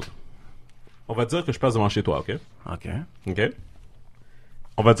dire quelque chose. On va dire que je passe devant chez toi, ok? ok. Ok?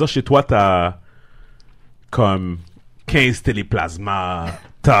 On va dire chez toi, t'as comme 15 téléplasmas,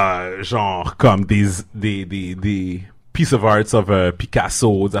 t'as genre comme des piece of arts of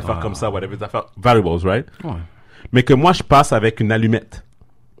Picasso, des affaires comme ça, whatever, des affaires valuables, right? Ouais. Mais que moi, je passe avec une allumette.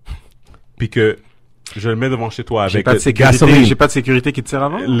 Puis que je le mets devant chez toi J'ai avec pas de sécurité. gasoline. J'ai pas de sécurité qui te tire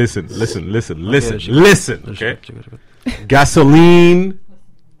avant. Listen, j'écoute. okay? Gasoline,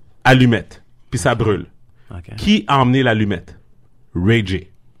 allumette. Puis ça brûle. Ok. Qui a emmené l'allumette? Ray J.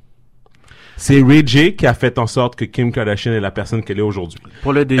 C'est Ray J qui a fait en sorte que Kim Kardashian est la personne qu'elle est aujourd'hui.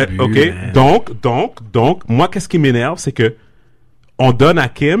 Pour le début. OK? mais- Donc, moi, qu'est-ce qui m'énerve, c'est que on donne à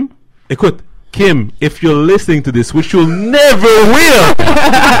Kim. Écoute, Kim, if you're listening to this, which you never will,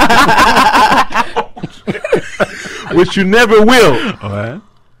 which you never will, Ouais.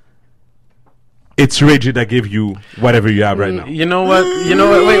 it's Ray J that gave you whatever you have right now. You know what? Wait.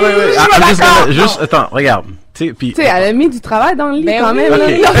 I'm just gonna, juste, attends, regarde. Tu sais, puis. Tu sais, elle a mis du travail dans le lit Ben quand oui. même. Ok. là.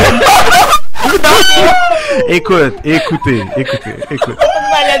 Écoute.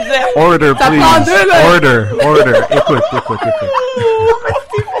 Order, Ça please. prend deux, là. Order. Écoute.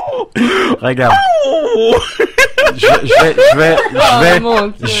 Regarde.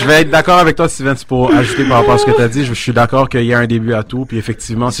 Je vais être d'accord avec toi, Steven, pour ajouter par rapport à ce que tu as dit. Je suis d'accord qu'il y a un début à tout, puis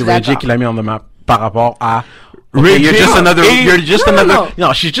effectivement, c'est Ray J D'accord. qui l'a mis en demande par rapport à. Ray Okay, you're J- just another. et- You're just Non, another. non.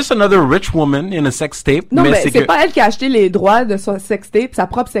 No, she's just another rich woman in a sex tape. Non, mais c'est c'est que. pas elle qui a acheté les droits de son sextape, sa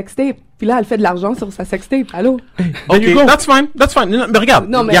propre sextape. Puis là, elle fait de l'argent sur sa sextape. Allô? Ok, you go. that's fine. Non, mais regarde,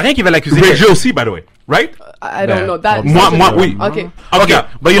 Non, il y a mais- rien qui va l'accuser. Ray J aussi, by the way, right? I don't know. That, Moi, ça, je- oui. OK. Okay,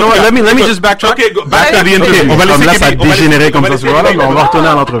 but you know what? Let me just backtrack. Okay, go back to the Okay, interview. On va comme laisser là, ça a Gaby- on va dégénéré laisser- comme on va ça ce laisser soir-là, Gaby- mais on va retourner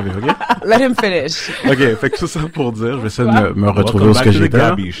à l'entrevue, ok? Let him finish. Ok, fait que tout ça pour dire, je vais essayer de me retrouver Welcome où ce back que to the j'étais.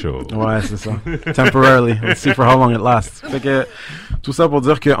 Gaby Show. Ouais, c'est ça. Temporarily. Let's see for how long it lasts. Fait que, tout ça pour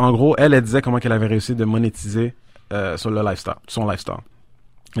dire que, en gros, elle disait comment qu'elle avait réussi de monétiser, sur le lifestyle, son lifestyle.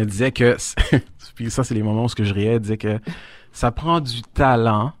 Elle disait que, puis ça, c'est les moments où ce que je riais, elle disait que ça prend du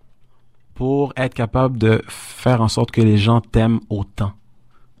talent pour être capable de faire en sorte que les gens t'aiment autant.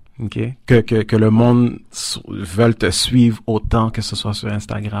 OK? Que le monde veulent te suivre autant, que ce soit sur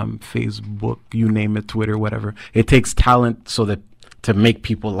Instagram, Facebook, you name it, Twitter, whatever. It takes talent to make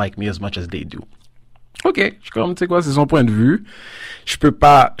people like me as much as they do. OK, je suis comme, tu sais quoi, c'est son point de vue. Je peux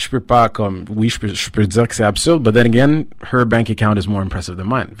pas comme, oui, je peux dire que c'est absurde, but then again, her bank account is more impressive than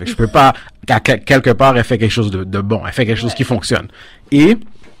mine. Fait que je peux pas, quelque part, elle fait quelque chose de bon, elle fait quelque chose qui fonctionne. Et,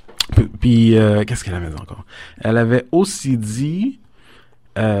 puis qu'est-ce qu'elle avait dit encore? Elle avait aussi dit,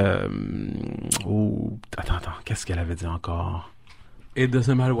 attends, qu'est-ce qu'elle avait dit encore? It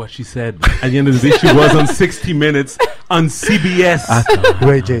doesn't matter what she said. At the end of the day, she was on 60 Minutes on CBS.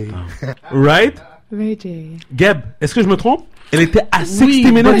 Ray J. Right? Ray J. Gab, est-ce que je me trompe? Elle était à 60 Oui,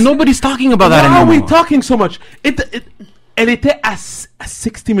 minutes. but nobody's talking about that Why are we anymore. talking so much? Elle était à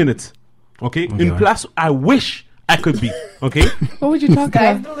 60 minutes. Okay? Une ouais. place I wish I could be. Okay? What would you talk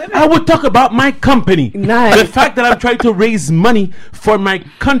about? I would talk about my company. Nice. The fact that I'm trying to raise money for my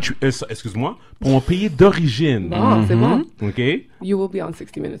country. Excuse-moi. Pour mon pays d'origine. Bon, c'est bon. Okay? You will be on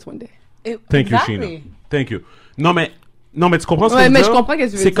 60 Minutes one day. Thank you, Sheena. Thank you. Non, mais Non, mais tu comprends ce que Ouais, je veux mais dire? je comprends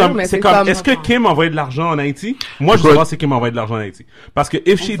qu'est-ce que tu veux C'est dire, comme, mais c'est c'est comme, comme- est-ce que Kim a envoyé de l'argent en Haïti? Moi, je vois c'est Kim a envoyé de l'argent en Haïti. Parce que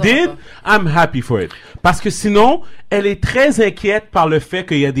if she saura did, I'm happy for it. Parce que sinon, elle est très inquiète par le fait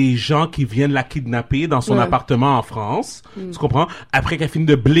qu'il y a des gens qui viennent la kidnapper dans son Ouais. appartement en France. Tu comprends? Après qu'elle finit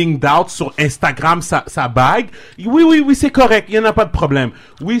de blinged out sur Instagram sa bague. Oui, c'est correct. Il y en a pas de problème.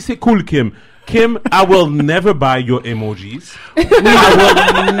 Oui, c'est cool, Kim. Kim, I will never buy your emojis. I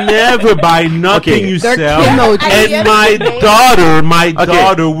will never buy nothing Okay. you They're sell. Kimojis. At the And end of my the day-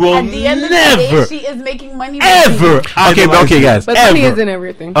 daughter will At the end of the never, day, she is making money. ever. Okay, but okay, guys. But money ever. isn't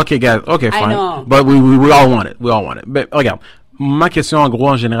everything. Okay, guys. Okay, I fine. know. But we all want it. We all want it. Mais regarde, ma question en gros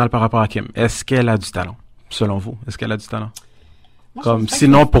en général par rapport à Kim, est-ce qu'elle a du talent, selon vous? Est-ce qu'elle a du talent? Moi, je Comme, pense pas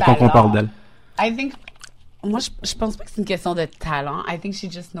sinon, que c'est pourquoi qu'on talent. parle d'elle? I think, moi, je pense pas que c'est une question de talent. I think she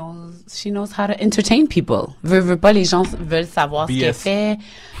knows how to entertain people. Veut pas, les gens veulent savoir ce qu'elle BS. fait,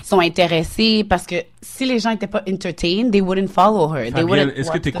 sont intéressés, parce que si les gens étaient pas entertained, they wouldn't follow her. They Fabienne, wouldn't est-ce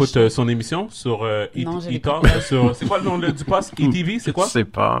que watch tu the écoutes show. son émission sur Non, je E-Talk? l'écoute pas. Sur, c'est quoi le nom du poste? ETV, c'est quoi? Je sais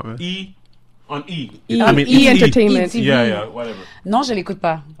pas. mais- On E. E- I mean, E Entertainment. ETV. Yeah, whatever. Non, je l'écoute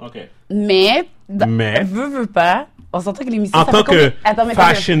pas. Okay. Mais, Mais? veut pas, on s'entend que l'émission, En ça tant fait combien- que Attends, mais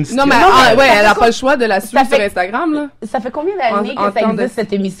fashion Non, mais, style. ouais, elle a ça pas le choix de la suivre fait- sur Instagram, là. Ça fait combien d'années En que ça temps de- existe,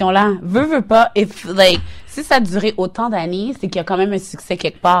 cette émission-là? Veut pas. Si ça a duré autant d'années, c'est qu'il y a quand même un succès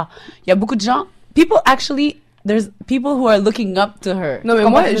quelque part. Il y a beaucoup de gens, there's people who are looking up to her. Non, mais Tu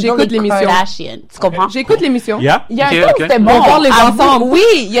moi, comprends? j'écoute Les l'émission. Kardashian. Tu comprends? J'écoute l'émission. Yeah? Il y a Ok, un temps ok. où c'était bon. On parle les Avoue- ensemble. Oui,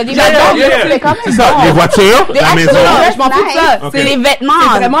 il y a des Yeah, gens yeah. qui quand même C'est ça, bon. les voitures, Les la maison. actually, Je m'en fous de ça. Ok. C'est les vêtements.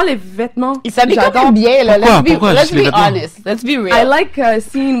 C'est vraiment les vêtements. Ils s'habillent quand J'adore. même bien, là. Pourquoi? Let's Juste les be vêtements? honest. Let's be I real. like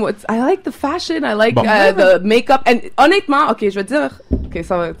seeing I like the fashion, I like Bon. the makeup, and honnêtement, ok, je veux dire, ok,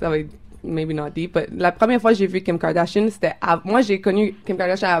 ça va être maybe not deep, but la première fois que j'ai vu Kim Kardashian, moi j'ai connu Kim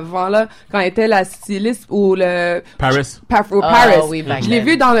Kardashian avant là, quand elle était la styliste ou le Paris. Paris. oui, back Je l'ai then.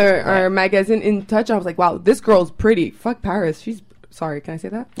 vu dans un magazine In Touch, I was like, wow, this girl's pretty. Fuck Paris, she's sorry, can I say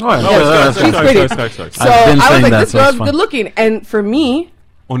that? Ouais, Oh, ouais, sorry, pretty. sorry. So I've been I was saying like, that, this so it's girl's fine. good looking, and for me,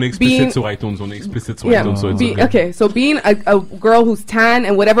 On est explicite Being- sur iTunes. On est explicite sur yeah, iTunes. So it's okay. okay, so being a girl who's tan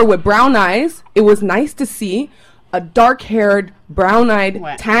and whatever with brown eyes, it was nice to see a dark-haired, brown-eyed,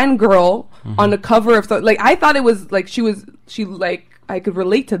 Ouais. tan girl on the cover of like I thought it was like she like I could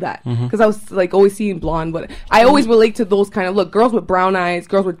relate to that because I was like always seeing blonde, but I always relate to those kind of look girls with brown eyes,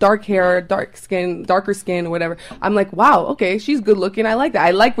 girls with dark hair, darker skin, or whatever. I'm like, wow, okay, she's good looking. I like that.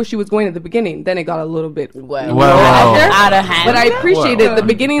 I like where she was going at the beginning. Then it got a little bit Well, Well, out of hand. but I appreciated the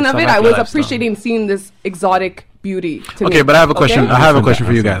beginning of Ça it. va I avec was le lifestyle. appreciating seeing this exotic beauty. To me. Okay, but I have a question. Okay? I have a Answer question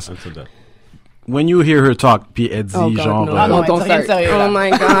that, for you answer guys. that. When you hear her talk, puis elle dit Oh God, genre... no, Ah, non, no, mais don't c'est rien de start. sérieux, là. Oh my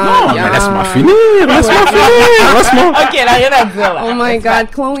God, Non, yeah. mais laisse-moi finir, laisse-moi finir, laisse-moi. OK, elle a rien à dire, là. Oh my God,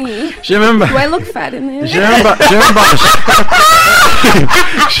 Chloe, J'ai même pas... do I look fat in this? J'ai même pas...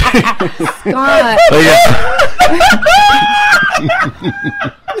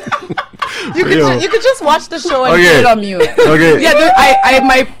 God. You could just watch the show and Okay. put it on mute. Okay.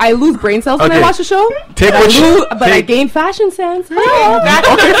 Yeah, I lose brain cells when I Okay. watch the show. Take But what you... but I take- gain fashion sense.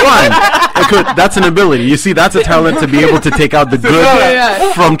 Okay, fine. Écoute, that's an ability. You see, that's a talent to be able to take out the good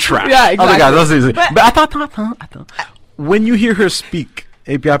Yeah. from trash. Yeah, exactly. Okay, guys, that's easy. But attends. When you hear her speak,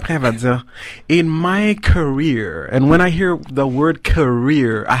 et puis après elle va dire, in my career, and when I hear the word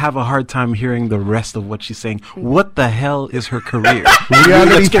career, I have a hard time hearing the rest of what she's saying. What the hell is her career?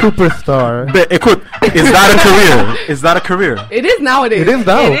 Reality Let's get- superstar. But écoute, is that a career? Is that a career? It is nowadays. It is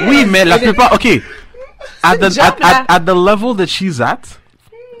now. Oui, mais la It is. plupart, okay. At the, job, là. at the level that she's at,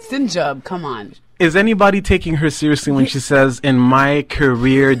 C'est une job, come on. is anybody taking her seriously when she says, in my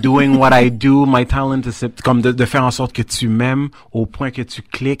career, doing what I do, my talent is comme de faire en sorte que tu m'aimes au point que tu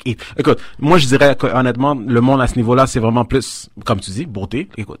cliques et, écoute, moi je dirais que honnêtement, le monde à ce niveau-là, c'est vraiment plus, comme tu dis, beauté,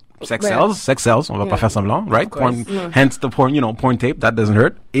 écoute, sex Ouais. sells, on va pas Yeah. faire semblant, right? Of course. Porn, hence the porn, porn tape, that doesn't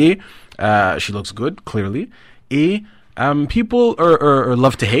hurt. Et, she looks good, clearly. Et, people are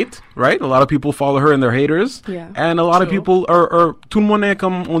love to hate, right? A lot of people follow her and they're haters. Yeah. And a lot of people are tout le monde est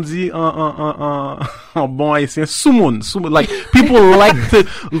comme on dit en bon haïtien soumoun. Like people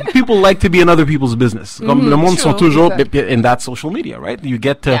like to be in other people's business. Comme le monde sont True, toujours exact. in that social media, right? You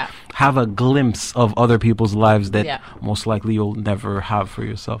get to Yeah. have a glimpse of other people's lives that Yeah. most likely you'll never have for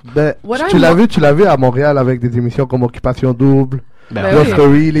yourself. Ben, What tu I'm- l'as vu à Montréal avec des émissions comme Occupation Double, Ben Love oui.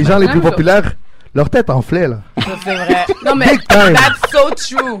 Story, les gens les Même plus chose. populaires, leur tête enflait là. Ça, c'est vrai. No, mais Big time. That's so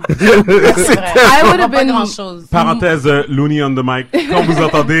true. C'est vrai. I would On voit have pas been. grand-chose. Parenthèse, Looney on the mic. Quand vous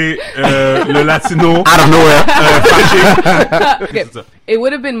entendez le latino Out of nowhere. fâché, Okay. c'est ça. it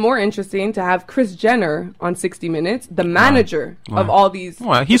would have been more interesting to have Kris Jenner on 60 Minutes, the manager of all these.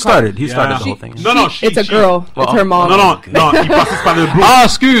 Ouais, he started the whole thing. Non, It's a girl. It's her mom. Non, il passe par le book. Ah,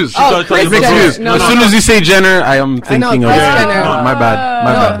 excuse. Kris Jenner. Excuse. No, As no, soon no. as you say Jenner, I am thinking of Kris Jenner. Oh, my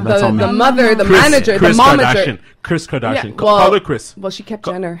bad. That's on me. The mother, the Chris- manager, Chris the momager. Kardashian. Chris Kardashian. Yeah, Call her Chris. Well, she kept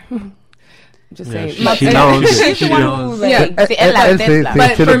Jenner. Just saying. she knows. She's She the one knows. who, like, Yeah. c'est elle la Elle, tête, là. c'est-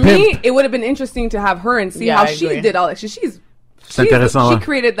 But c'est for le me, pimp. it would have been interesting to have her and see Yeah, how I she agree. did all that. She's intéressant, she ouais.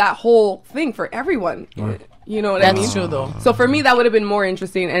 created that whole thing for everyone. You know what I mean? That's true, though. So for me, that would have been more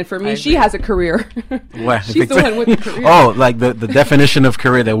interesting. And for me, I she agree. has a career. Ouais, She's the one with the career. Oh, like the definition of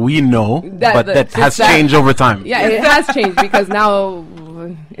career that we know, but that has that- changed over time. Yeah, it has changed because now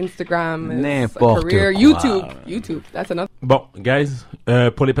Instagram is a N'importe career. quoi. YouTube, that's another. Bon, guys,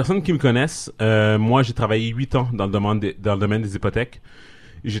 pour les personnes qui me connaissent, moi, j'ai travaillé 8 ans dans le domaine des hypothèques.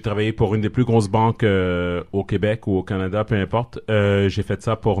 J'ai travaillé pour une des plus grosses banques au Québec ou au Canada, peu importe. J'ai fait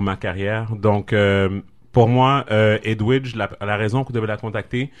ça pour ma carrière. Donc, pour moi, Edwidge, la raison que vous devez la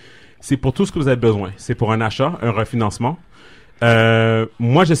contacter, c'est pour tout ce que vous avez besoin. C'est pour un achat, un refinancement.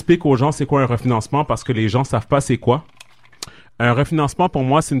 Moi, j'explique aux gens c'est quoi un refinancement parce que les gens savent pas c'est quoi. Un refinancement, pour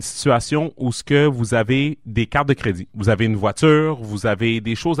moi, c'est une situation où ce que vous avez des cartes de crédit. Vous avez une voiture, vous avez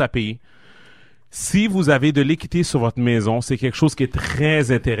des choses à payer. Si vous avez de l'équité sur votre maison, c'est quelque chose qui est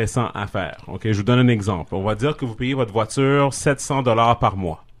très intéressant à faire. Ok, je vous donne un exemple. On va dire que vous payez votre voiture 700 $ par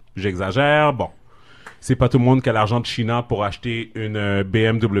mois. J'exagère, bon. C'est pas tout le monde qui a l'argent de China pour acheter une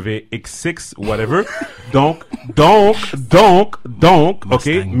BMW X6 ou whatever. donc, ok,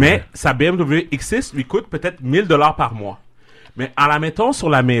 Mustang, mais ouais. sa BMW X6 lui coûte peut-être 1000 $ par mois. Mais en la mettant sur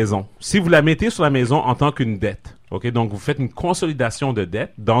la maison, si vous la mettez sur la maison en tant qu'une dette, ok, donc vous faites une consolidation de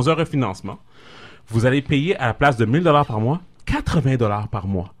dette dans un refinancement, vous allez payer à la place de 1000 $ par mois, 80 $ par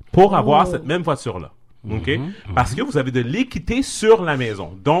mois pour avoir cette même voiture-là. OK? Parce que vous avez de l'équité sur la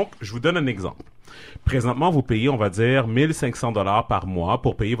maison. Donc, je vous donne un exemple. Présentement, vous payez, on va dire, 1500 $ par mois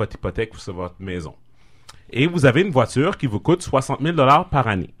pour payer votre hypothèque sur votre maison. Et vous avez une voiture qui vous coûte 60 000 $ par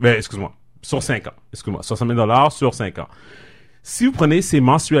année. Excuse-moi, sur 5 ans. 60 000 $ sur 5 ans. Si vous prenez ces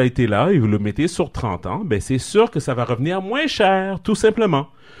mensualités-là et vous le mettez sur 30 ans, ben c'est sûr que ça va revenir moins cher, tout simplement.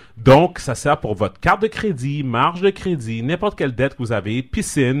 Donc, ça sert pour votre carte de crédit, marge de crédit, n'importe quelle dette que vous avez,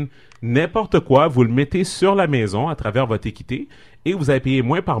 piscine, n'importe quoi, vous le mettez sur la maison à travers votre équité et vous allez payer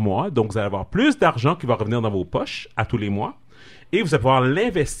moins par mois. Donc, vous allez avoir plus d'argent qui va revenir dans vos poches à tous les mois et vous allez pouvoir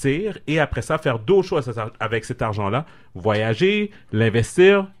l'investir et après ça, faire d'autres choses avec cet argent-là. Voyager,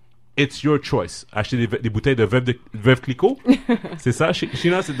 l'investir. It's your choice. Acheter des bouteilles de Veuve Clicquot. C'est ça,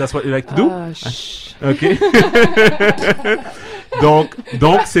 Sheena? That's what you like to do? OK. donc,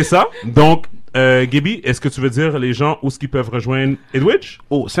 c'est ça. Donc, Gaby, est-ce que tu veux dire les gens où est-ce qu'ils peuvent rejoindre Edwidge?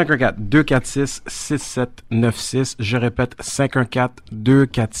 Oh, 514-246-6796. Je répète,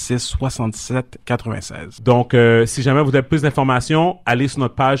 514-246-6796. Donc, si jamais vous avez plus d'informations, allez sur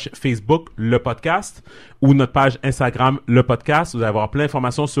notre page Facebook, le podcast, ou notre page Instagram, le podcast. Vous allez avoir plein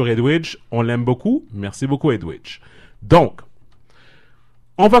d'informations sur Edwidge. On l'aime beaucoup. Merci beaucoup, Edwidge. Donc,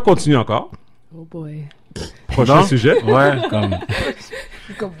 on va continuer encore. Oh boy. Prochain sujet. Ouais, comme...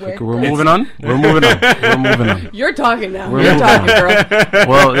 We're moving on. You're talking now. We're You're moving talking, girl.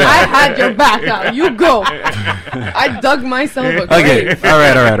 Well, I yeah. had your back out. You go. I dug myself a Okay. grave.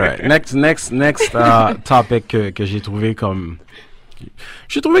 All right. Next topic que j'ai trouvé comme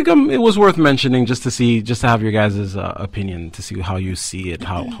it was worth mentioning just to have your guys' opinion, to see how you see it,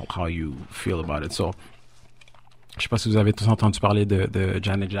 how you feel about it. So, je sais pas si vous avez tous entendu parler de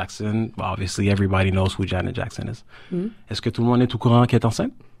Janet Jackson. Well, obviously, everybody knows who Janet Jackson is. Est-ce que tout le monde est au courant qu'elle est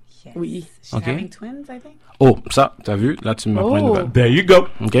enceinte? Yes. Oui. She's Okay. having twins, I think. Oh, ça, t'as vu? Là, tu m'apprends une Oh. nouvelle. There you go.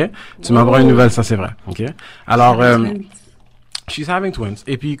 OK? Tu m'apprends une nouvelle, ça c'est vrai. OK? Alors, Twins. she's having twins.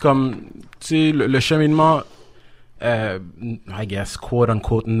 Et puis, comme, tu sais, le cheminement, I guess, quote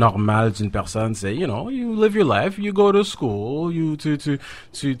unquote, normal d'une personne, c'est, you know, you live your life, you go to school, tu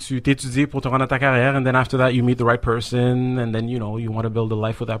t'étudies pour te rendre à ta carrière, and then after that, you meet the right person, and then, you know, you want to build a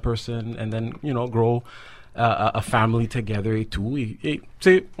life with that person, and then, you know, grow a family together et tout. Et tu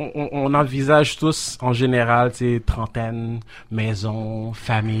sais, on envisage tous, en général, tu sais, trentaine, maison,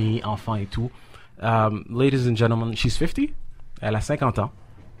 famille, enfants et tout. Ladies and gentlemen, she's 50. Elle a 50 ans.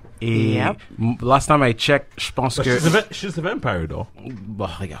 Et Yep. last time I checked, je pense que... She's a vampire, though. Bah,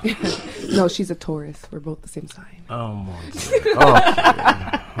 regarde. No, she's a Taurus. We're both the same sign. Oh mon Dieu. Oh,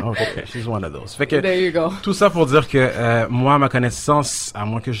 okay. She's one of those. Fait que, There you go. tout ça pour dire que moi, à ma connaissance, à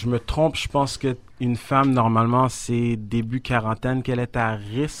moins que je me trompe, je pense qu'une femme, normalement, c'est début quarantaine qu'elle est à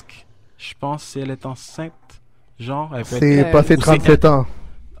risque. Je pense si elle est enceinte. Genre, elle peut être... C'est passé Ou c'est- 37 ans.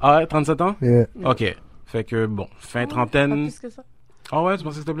 Ah ouais, 37 ans? Yeah. OK. Fait que, bon, fin Pas trentaine... plus que ça. Ah ouais, tu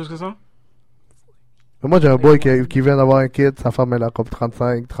pensais que c'était plus que ça? Mais moi, j'ai un boy qui vient d'avoir un kid, sa femme, elle a comme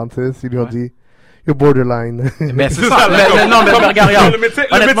 35, 36, ils lui ont Ouais. dit, you're borderline. Mais c'est ça. Non, mais regarde. Le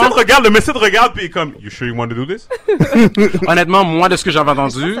médecin te regarde, puis il est comme, you sure you want to do this? Honnêtement, moi, de ce que j'avais Je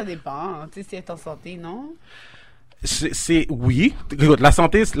pense que entendu, ça dépend. Tu sais, si elle est en santé, non? oui. Écoute, la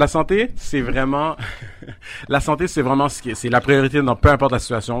santé, c'est vraiment, la santé, c'est vraiment c'est la priorité dans peu importe la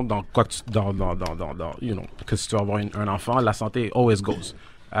situation, dans quoi que you know, que si tu vas avoir un enfant, la santé always goes.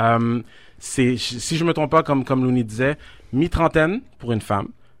 Si je me trompe pas, comme Looney disait, mi-trentaine pour une femme,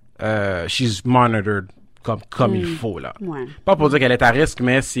 she's monitored comme il faut, là. Ouais. Pas pour dire qu'elle est à risque,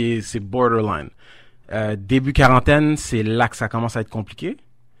 mais c'est borderline. Début quarantaine, c'est là que ça commence à être compliqué.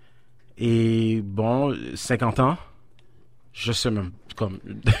 Et bon, 50 ans, je sais même, comme...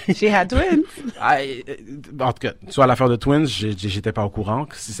 She had twins. En tout cas, soit l'affaire de twins, j'étais pas au courant.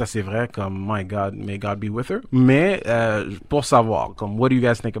 Si ça c'est vrai, comme, my God, may God be with her. Mais, pour savoir, comme, what do you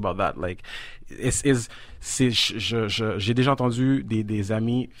guys think about that? Like, j'ai déjà entendu des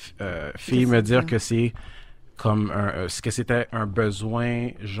amis, filles me dire que c'est comme que c'était un besoin,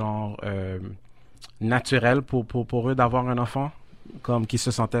 genre, naturel pour eux d'avoir un enfant. Comme qui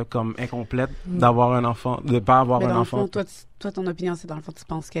se sentaient comme incomplète d'avoir un enfant, de pas avoir Mais un dans le enfant. fond, toi, ton opinion, c'est dans le fond, tu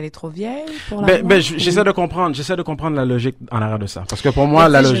penses qu'elle est trop vieille pour l'avoir? J'essaie de comprendre la logique en arrière de ça. Parce que pour moi, Mais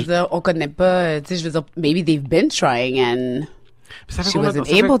la tu sais, je logique. veux dire, on connaît pas, tu sais, je veux dire, maybe they've been trying and Ça fait she combien de wasn't temps?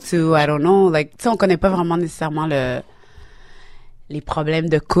 Ça fait- able to, I don't know. Like, tu sais, on connaît pas vraiment nécessairement les problèmes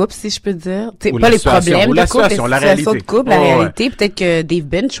de couple, si je peux dire. Tu sais, Ou pas la les situation, problèmes ou la de couple, situation, les la situations de réalité. couple, la Oh, ouais. réalité. Peut-être que they've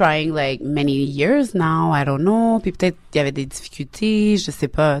been trying like many years now, I don't know. Puis peut-être il y avait des difficultés, je sais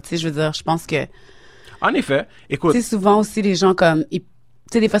pas. Tu sais, je veux dire, je pense que, En effet, tu écoute, sais, souvent aussi les gens comme, tu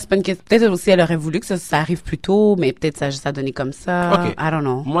sais, des fois c'est pas une question. Peut-être aussi elle aurait voulu que ça arrive plus tôt, mais peut-être ça a juste à donner comme ça. Ok. I don't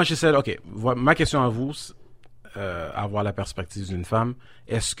know. moi ma question à vous, avoir la perspective d'une femme,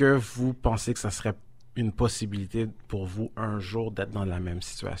 est-ce que vous pensez que ça serait une possibilité pour vous un jour d'être dans la même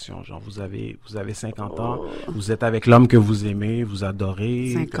situation? Genre, vous avez 50 ans, vous êtes avec l'homme que vous aimez, vous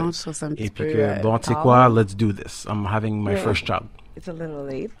adorez. 50, je trouve ça un petit Et puis peu. que, bon, tu sais tard. quoi, let's do this. I'm having my Yeah. first child. It's a little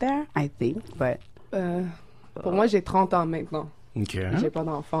late there, I think, but. Pour moi, j'ai 30 ans maintenant. OK. J'ai pas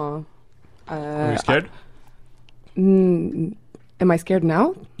d'enfant. Are you scared? Am I scared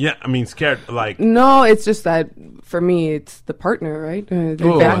now? Yeah, I mean, scared, like... No, it's just that for me, it's the partner, right? Oh,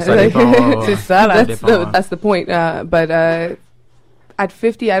 ça dépend. C'est ça, Ça that's dépend. that's the point. But at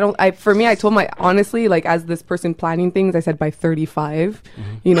 50, for me, I told honestly, like, as this person planning things, I said by 35,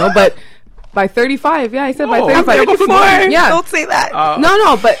 you know, but by 35, yeah, I said by Oh, 35. I'm 34. Yeah. Don't say that.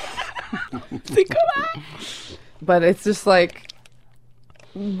 No, but but it's just like,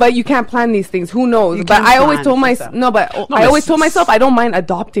 but you can't plan these things. Who knows? You But can't I always plan, told c'est myself, ça. no, but I mais always told c'est- myself I don't mind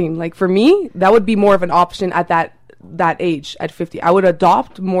adopting. Like for me, that would be more of an option at that age, at 50. I would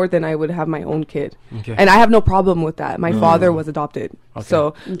adopt more than I would have my own kid. Okay. And I have no problem with that. My father was adopted. Okay.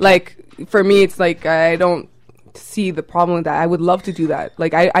 So like for me, it's like, I don't see the problem with that. I would love to do that.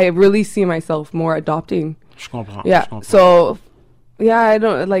 Like I really see myself more adopting. Je comprends. Yeah. je comprends. So, yeah, I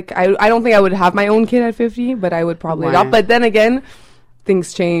don't think I would have my own kid at 50, but I would probably Ouais. adopt. But then again,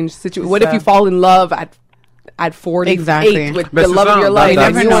 things change. What if ça. you fall in love at 48 Exactly. with Ben, the c'est love ça, of your dans- life? dans-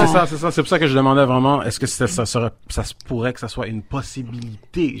 never c'est know. ça, c'est ça. C'est pour ça que je demandais vraiment, est-ce que ça se pourrait que ça soit une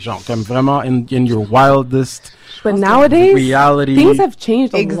possibilité, genre, comme vraiment in your wildest But nowadays, reality. things have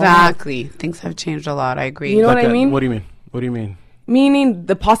changed a lot. Exactly. Things have changed a lot. I agree. You know what Like I mean? What do you mean? What do you mean? Meaning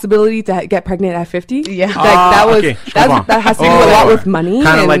the possibility to get pregnant at 50. Yeah. Like that was okay, je comprends. that has to do Oh, a lot ouais. with money. Kinda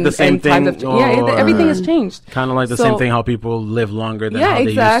and, like the same and times thing, have everything has or- changed. Kind of like the So- same thing how people live longer than Yeah, how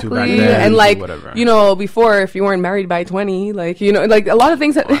they used to back exactly. then. And like, whatever. you know, before if you weren't married by 20, like, you know, like a lot of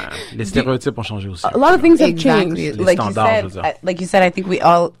things that Ouais. Les stéréotypes ont changé aussi. a lot of things have Exactly. changed. Les Like you standards, je veux said, dire. like you said, I think we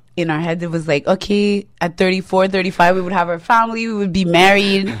all in our head it was like, okay, at 34, 35, we would have our family, we would be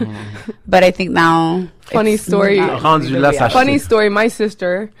married. But I think now, Funny it's story. not Rendu really là, the ça reality. Funny story. My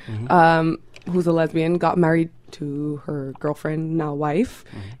sister, who's a lesbian, got married to her girlfriend, now wife,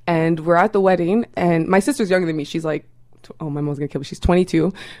 and we're at the wedding. And my sister's younger than me. She's like, oh, my mom's gonna kill me. She's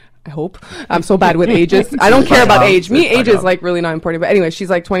 22. I hope. I'm so bad with ages. I don't care about age. Me, age is like really not important. But anyway, she's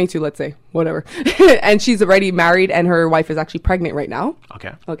like 22, let's say, whatever. And she's already married, and her wife is actually pregnant right now.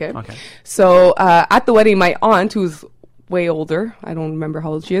 Okay. Okay. Okay. So at the wedding, my aunt, who's way older. I don't remember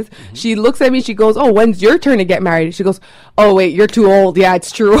how old she is. She looks at me. She goes, "Oh, when's your turn to get married?" She goes, "Oh, wait, you're too old. Yeah,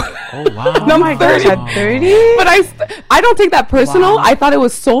 it's true." Oh, wow. No, I'm 30. At 30? But I don't take that personal. I thought it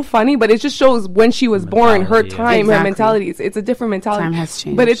was so funny, but it just shows when she was born, her Mentality, time, Exactly. her mentality. It's a different mentality. Time has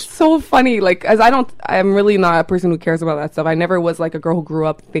changed. But it's so funny. Like, as I'm really not a person who cares about that stuff. I never was like a girl who grew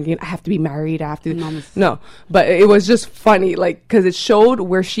up thinking I have to be married. I have to. No. But it was just funny, like, because it showed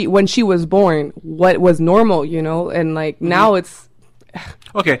when she was born, what was normal, you know, and like now it's.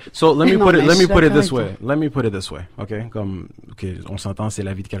 Okay, so let me Non, put it mais je suis d'accord this avec way. Let me put it this way. Okay, comme on s'entend, c'est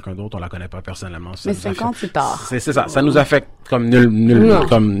la vie de quelqu'un d'autre, on la connaît pas personnellement. Ça Mais nous 50, affecte- c'est tard. C'est ça, ça nous affecte comme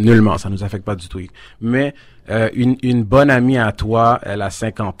nullement, ça nous affecte pas du tout. Mais une bonne amie à toi, elle a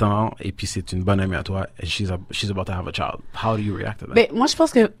 50 ans et puis c'est une bonne amie à toi, and she's about to have a child. How do you react to that? Ben, moi, je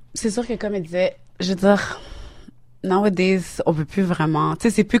pense que c'est sûr que comme elle disait, je veux dire, nowadays, on peut plus vraiment, tu sais,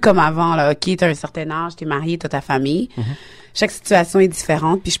 c'est plus comme avant, là. OK, t'as un certain âge, t'es marié, t'as ta famille. Chaque situation est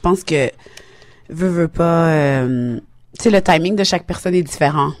différente, puis je pense que, veux pas, tu sais, le timing de chaque personne est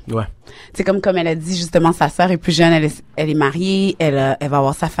différent. Ouais. Tu sais, comme elle a dit, justement, sa sœur est plus jeune, elle est mariée, elle va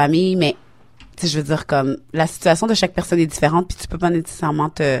avoir sa famille, mais, tu sais, je veux dire, comme, la situation de chaque personne est différente, puis tu peux pas nécessairement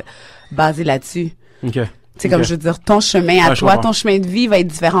te baser là-dessus. OK. Tu sais, comme Ok. je veux dire, ton chemin à Ouais, je toi, comprends. ton chemin de vie va être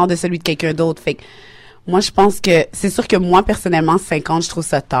différent de celui de quelqu'un d'autre. Fait que, moi, je pense que, c'est sûr que moi, personnellement, 50, je trouve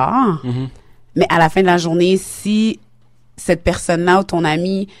ça tard. Mais à la fin de la journée, si cette personne-là ou ton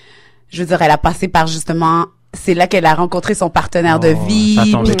ami, je veux dire, elle a passé par justement, c'est là qu'elle a rencontré son partenaire de Oh, vie, ça a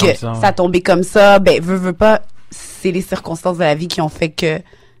tombé puis que comme ça. ça a tombé comme ça, ben, veux pas, c'est les circonstances de la vie qui ont fait que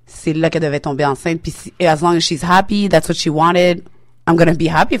c'est là qu'elle devait tomber enceinte. Puis as long as she's happy, that's what she wanted, I'm gonna be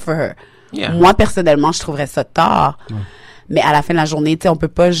happy for her. Yeah. Moi, personnellement, je trouverais ça tard. Mais à la fin de la journée, tu sais, on peut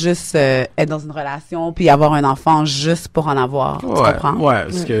pas juste être dans une relation puis avoir un enfant juste pour en avoir. Tu comprends? Ouais,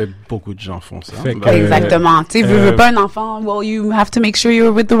 parce que beaucoup de gens font ça. Fait que- Ben, Exactement. Tu sais, veux pas un enfant, well, you have to make sure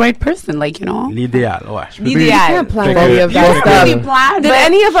you're with the right person, like, you know? L'idéal, ouais. L'idéal. Can't plan Fait any que- of You that don't really stuff. plan, Did but-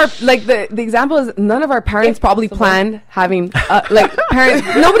 any of our like the example is none of our parents probably planned having like parents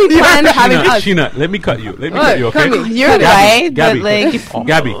nobody planned having Sheena, us. Sheena, let me cut you. Let me What? cut you, okay? Cut me. You're right, Gabby, but like...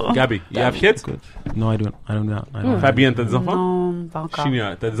 Gabby, you have kids? No, I don't. I don't. Fabienne, t'as des enfants? Non, pas encore.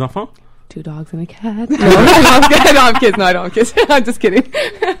 Sheena, t'as des enfants? 2 dogs and a cat. No, I don't have kids. No, I don't have kids. I'm just kidding.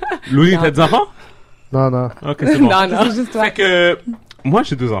 Louis, t'as des enfants? Non, non. Ok, c'est bon. No, no. Fait que, moi,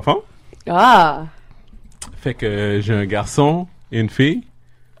 j'ai 2 enfants. Ah. Fait que j'ai un garçon et une fille.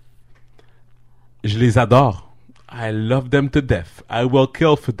 Je les adore. I love them to death. I will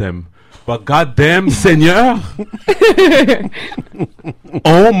kill for them. But goddamn, Seigneur.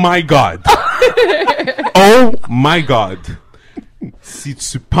 Oh my God. Oh my God. Si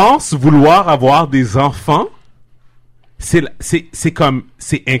tu penses vouloir avoir des enfants, c'est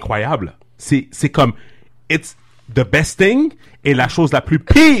incroyable. C'est comme, it's the best thing et la chose la plus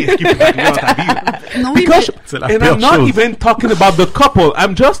pire qui peut arriver dans ta vie. Non, oui, Because, C'est la and pire I'm not chose. even talking about the couple.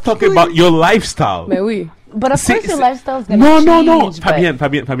 I'm just talking about your lifestyle. Mais oui. but of c'est- course your c'est- lifestyle's gonna Non, change. non, non. but- Fabienne. Non,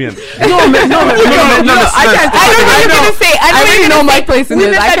 mais I can't. I know what you're gonna say. I don't even know my place in Oui,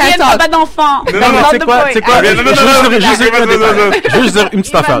 this. mais I Fabienne, can't t'as talk. pas d'enfant. Non, mais c'est quoi? Fabienne, non, non, non, Je veux juste dire une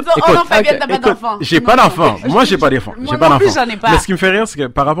petite affaire. Oh non, Écoute, Fabienne, t'as pas écoute, d'enfant. j'ai pas Non. d'enfant. Moi, j'ai pas d'enfant. Moi J'ai pas non plus, d'enfant. j'en ai pas. Mais ce qui me fait rire, c'est que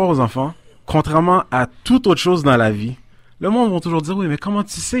par rapport aux enfants, contrairement à toute autre chose dans la vie, le monde va toujours dire, oui, mais comment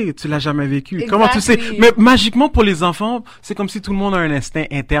tu sais? Tu l'as jamais vécu. Comment tu sais? Exactly. Mais magiquement, pour les enfants, c'est comme si tout le monde a un instinct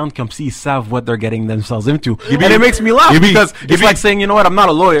interne, comme s'ils savent what they're getting themselves into. And it makes me laugh Gibby, because it's Gibby. like saying, you know what, I'm not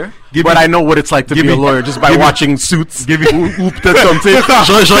a lawyer, Gibby. but I know what it's like to be Gibby. a lawyer just by Gibby. watching Suits. Gibby. Ou peut-être comme, tu sais,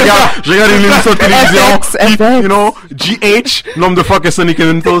 je regarde une émission de télévision, FX. you know, GH, nombre de fois que Sonny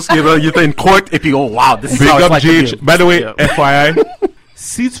Kenentos, il était une court, et puis, oh wow, this is Big how it's up like to GH. be a- By the way, Yeah. FYI,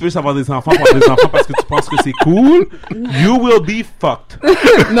 si tu veux savoir des enfants, pour avoir des enfants parce que tu penses que c'est cool, you will be fucked.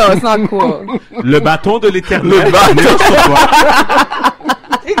 No, it's not cool. Le bâton de l'éternel. Le bâton. vient sur toi.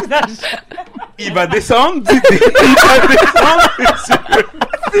 Il va descendre, il va descendre, monsieur.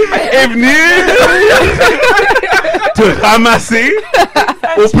 Et venir te ramasser.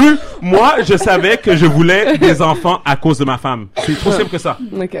 Au plus, moi, je savais que je voulais des enfants à cause de ma femme. C'est trop simple que ça.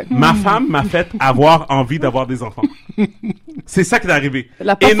 Okay. Ma femme m'a fait avoir envie d'avoir des enfants. C'est ça qui est arrivé. Elle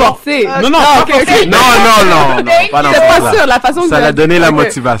l'a pas Et non. forcé. Non, non, Ah, pas ok, forcé. ok. Non, pas dans C'est ce pas sens-là. sûr, la façon Ça que- l'a donné la Ok.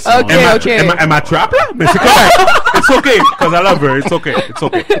 motivation. Ok. Elle m'a trap là, mais c'est correct. It's okay, cause I love her. It's okay, it's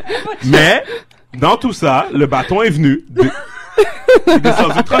okay. Mais, dans tout ça, le bâton est venu. Il est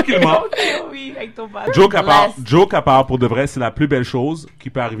descendu tranquillement. Oui, avec ton bâton. Joke à part, pour de vrai, c'est la plus belle chose qui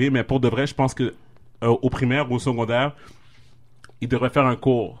peut arriver, mais pour de vrai, je pense que au primaire ou au secondaire, il devrait faire un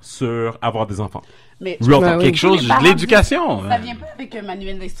cours sur avoir des enfants. Mais Real Ouais, talk. oui. Quelque chose Les de parents l'éducation. ça vient pas avec un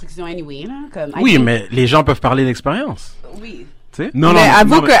manuel d'instruction anyway, là. Comme, Oui, I think- mais les gens peuvent parler d'expérience. Oui. Tu sais? Non, mais non,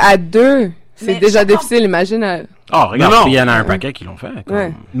 avoue non, mais- qu'à deux, c'est Mais déjà chacun- difficile. Imagine à... Oh, regarde, Non, non. il y en a un paquet qui l'ont fait. comme-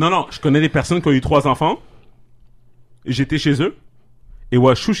 Ouais. Non, je connais des personnes qui ont eu 3 enfants. J'étais chez eux. Et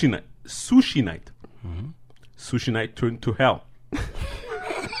ouais, sushi night. Sushi night. Sushi night turned to hell.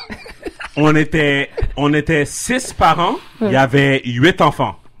 on était 6 parents. Il y avait 8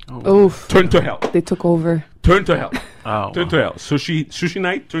 enfants. Oof, Turn to hell. they took over. Turn to hell. Ah, Turn ouais. to hell. Sushi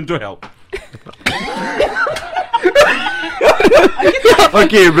night, turn to hell.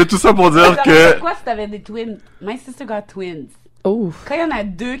 Ok, mais tout ça pour dire que... Pourquoi si t'avais des twins? My sister got twins. Oof. Quand il y en a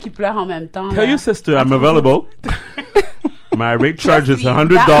deux qui pleurent en même temps. Tell là, your sister I'm available. My rate charge is me,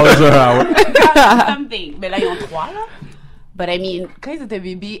 $100 an hour. that's something. Mais là, ils ont 3, là. But I mean, quand ils étaient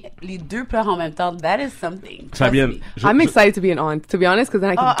bébés, les deux pleurent en même temps. That is something. Fabienne, Trust me. I'm excited to be an aunt, to be honest, because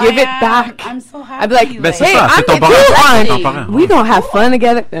then I can Oh, give I it am. back. I'm so happy. I'd be like, Ben, c'est hey, ça, c'est I'm ton the parent. new C'est ton aunt. parent. We don't have fun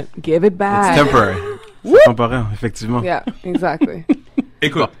together. Give it back. It's temporary. C'est temporaire, effectivement. Yeah, exactly.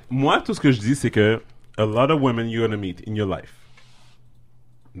 écoute, moi, tout ce que je dis, c'est que a lot of women you're gonna meet in your life,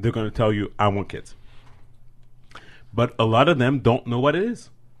 they're gonna tell you, I want kids. But a lot of them don't know what it is.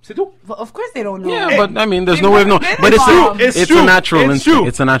 C'est tout. Well, of course they don't know. Yeah, but I mean, there's no way of knowing. It's But it's true. it's true. a natural It's instinct. true.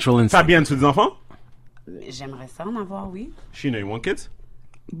 It's a natural instinct. Fabienne, tu as des enfants? J'aimerais ça en avoir, oui. Sheena, you want kids?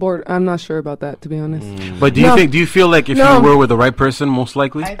 Bored. I'm not sure about that, to be honest. But do you No. think? Do you feel like if No. you were with the right person, most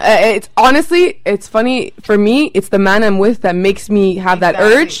likely? It's honestly, it's funny for me. It's the man I'm with that makes me have that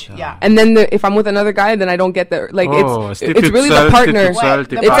Exactly. urge. Yeah. And then if I'm with another guy, then I don't get the like. Oh, it's t'es it's toute really seule, the t'es partner. toute seule,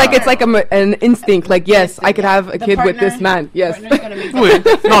 t'es Ouais, pas- It's like an instinct. Like yes, I could have a The kid with partner- this man. Yes. partner's gonna make Oui.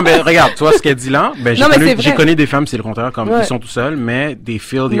 sense. Non, mais regarde, tu vois ce qu'elle dit là. Ben, Non, mais c'est vrai. j'ai connu des femmes, c'est le contraire, comme Ouais. ils sont tout seuls, mais they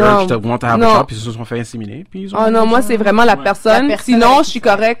feel the Non. urge to want to have a Non. child, puis ils se sont fait inséminer, puis ils ont. Oh non, moi c'est vraiment la personne. La personne Sinon, avec je suis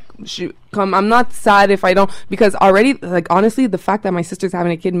correct. Comme I'm not sad if I don't, because already, like honestly, the fact that my sister's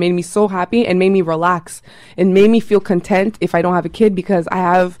having a kid made me so happy and made me relax and made me feel content if I don't have a kid because I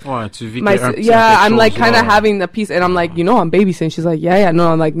have Ouais, tu vis my un petit yeah. quelque I'm like chose, kind of ouais. having the peace, and I'm like, you know, I'm babysitting. She's like, yeah.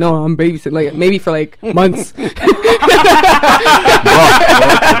 No, I'm like, no, I'm babysitting. Like maybe for like months.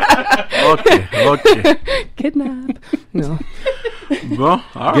 Ok. Kidnap. No. Bon,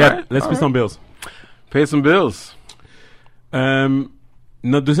 alright. Yeah, let's pay some bills. Pay some bills.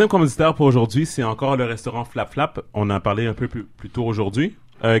 Notre deuxième commanditaire pour aujourd'hui, c'est encore le restaurant Flap Flap. On en a parlé un peu plus tôt aujourd'hui.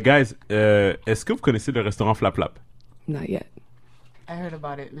 Guys, est-ce que vous connaissez le restaurant Flap Flap? Not yet. I heard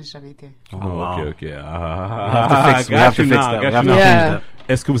about it, mais j'ai jamais été. Oh, wow. Ok. We have to fix that. We have to change Yeah. that.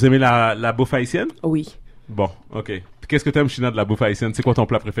 Est-ce que vous aimez la bouffe haïtienne? Oui. Bon, ok. Puis qu'est-ce que t'aimes, Sheena, de la bouffe haïtienne? C'est quoi ton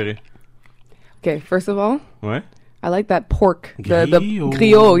plat préféré? Okay. First of all, Ouais? I like that pork, the Griot.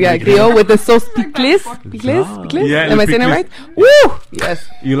 griot, yeah, griot with the sauce pickles, pickles. Yeah, Am le I saying it pickles. right? Woo! Yes.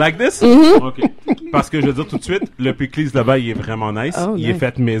 You like this? Mm-hmm. Ok. Parce que je veux dire tout de suite, le pickles là-bas, il est vraiment nice. Oh, Il est nice.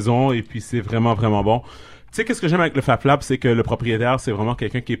 fait maison et puis c'est vraiment, vraiment bon. Tu sais, qu'est-ce que j'aime avec le Flap Flap, c'est que le propriétaire, c'est vraiment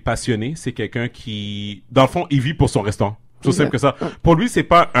quelqu'un qui est passionné. C'est quelqu'un qui, dans le fond, il vit pour son restaurant. C'est aussi simple que ça. Pour lui, c'est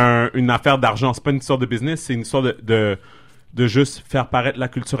pas une affaire d'argent. C'est pas une histoire de business. C'est une histoire de juste faire paraître la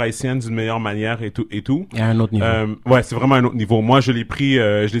culture haïtienne d'une meilleure manière et tout. Il y a un autre niveau. Ouais, c'est vraiment un autre niveau. Moi, je l'ai pris,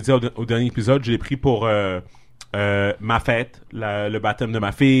 je l'ai dit au dernier épisode, je l'ai pris pour ma fête, le baptême de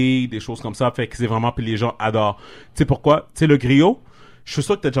ma fille, des choses comme ça. Fait que c'est vraiment, puis les gens adorent. Tu sais pourquoi? Tu sais, le griot, je suis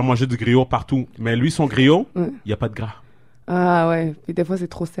sûr que t'as déjà mangé du griot partout, mais lui, son griot, il y a pas de gras. Ah ouais. Puis des fois c'est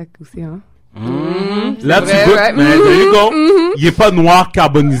trop sec aussi, hein. Là, tu vrai, goûtes, ouais. mais there you go. Il est pas noir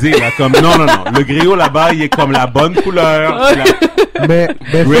carbonisé, là, comme, non. Le griot, là-bas, il est comme la bonne couleur. Mais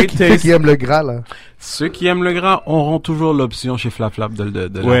Great ceux taste. qui aiment le gras, là. Ceux qui aiment le gras auront toujours l'option chez Flap Flap de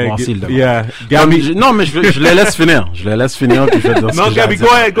Ouais, l'avoir s'ils le demandent. yeah. Comme Gabi. non, mais je les laisse finir. Je les laisse finir, puis je vais dire ce Non, que j'ai à Gabi, dire.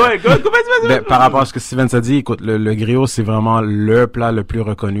 go ahead, vas-y. Ben, par rapport à ce que Steven s'est dit, écoute, le griot, c'est vraiment le plat le plus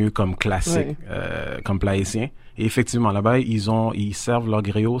reconnu comme classique, comme plat haïtien. Et effectivement, là-bas, ils servent leur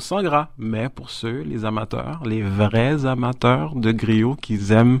griot sans gras. Mais pour ceux, les amateurs, les vrais amateurs de griot qui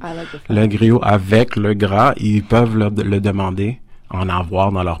aiment I like the le griot avec le gras, ils peuvent le demander, en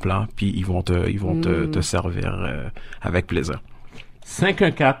avoir dans leur plat, puis ils vont te servir avec plaisir.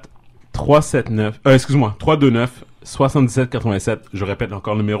 329-7787. Je répète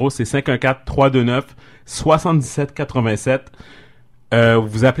encore le numéro, c'est 514-329-7787.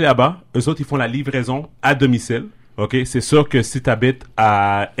 Vous appelez là-bas, eux autres, ils font la livraison à domicile. OK? C'est sûr que si tu habites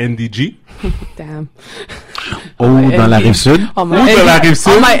à NDG, Damn. Ou dans la Rive-Sud. All my Ou dans la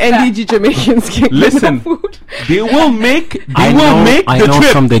Rive-Sud. All my NDG Jamaicans get Listen. no food. They will make I the know trip.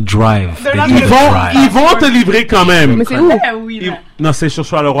 from the drive. They're They not do gonna- the drive. Ils vont te livrer quand même. Mais c'est où? Oui, Ils- Non, c'est sur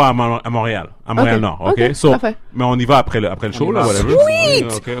Charleroi à Montréal. À Montréal-Nord, OK? Ok, So, parfait. mais on y va après le show, y là, va. whatever.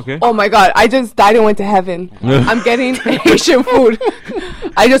 Sweet! OK. Oh my God, I just died and went to heaven. I'm getting Haitian food.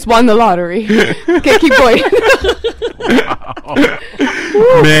 I just won the lottery. Okay, keep going.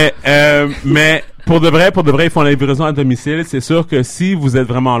 Mais pour de vrai, ils font la livraison à domicile. C'est sûr que si vous êtes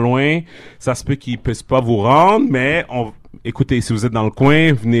vraiment loin, ça se peut qu'ils puissent pas vous rendre, mais écoutez, si vous êtes dans le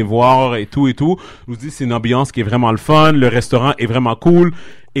coin, venez voir et tout. Je vous dis, c'est une ambiance qui est vraiment le fun. Le restaurant est vraiment cool.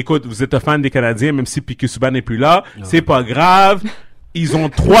 Écoute, vous êtes un fan des Canadiens, même si Piqué Souban n'est plus là. C'est pas grave. Ils ont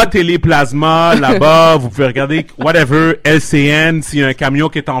 3 téléplasmas là-bas. Vous pouvez regarder whatever, LCN. S'il y a un camion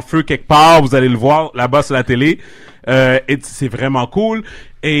qui est en feu quelque part, vous allez le voir là-bas sur la télé. Et c'est vraiment cool.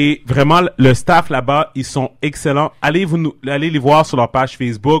 Et vraiment, le staff là-bas, ils sont excellents. Allez les voir sur leur page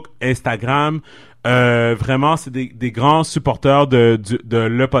Facebook, Instagram. Vraiment, c'est des grands supporters de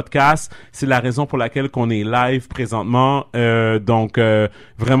le podcast. C'est la raison pour laquelle qu'on est live présentement. Donc,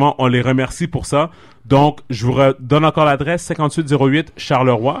 vraiment, on les remercie pour ça. Donc, je vous redonne encore l'adresse, 5808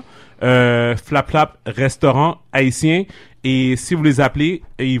 Charleroi, Flap Flap Restaurant haïtien. Et si vous les appelez,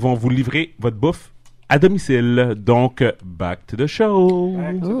 ils vont vous livrer votre bouffe à domicile. Donc, back to the show.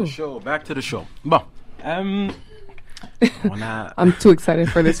 Back to the show. Bon. On a... I'm too excited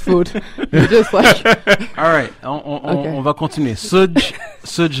for this food. You're just like, All right. Okay. On va continuer.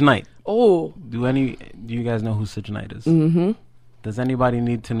 Suge Knight. oh. Do you guys know who Suge Knight is? Mm-hmm. Does anybody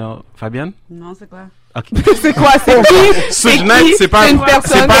need to know? Fabienne? Non, c'est quoi? Okay. C'est quoi, c'est qui? Suge Knight, c'est pas une un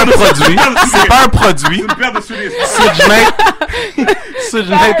personne. produit. C'est pas un produit. paire de souliers. Suge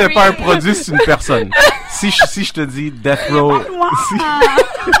Knight n'est pas un produit, c'est une personne. Si je te dis Death Row,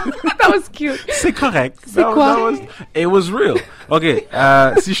 That was cute. c'est correct. C'est quoi? It was real. OK,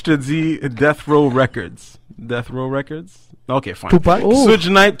 si je te dis Death Row Records. OK, fine. Tupac? Oh. Suge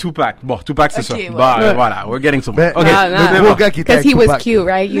Knight, Tupac. Bon, Tupac, c'est Ok, ça. ouais. Bah, Ouais. voilà, we're getting somewhere. Mais OK. Ah, non. le gros gars qui était Because avec he was Tupac. cute,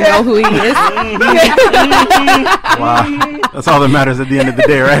 right? You know who he is. Wow. That's all that matters at the end of the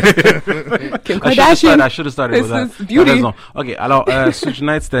day, right? Kim I Kardashian. should have started This with that. is beauty. T'as raison. OK, alors, Suge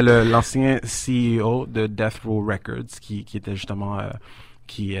Knight, c'était l'ancien CEO de Death Row Records qui était justement...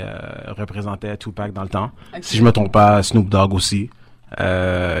 qui représentait Tupac dans le temps. Okay. Si je me trompe pas, Snoop Dogg aussi.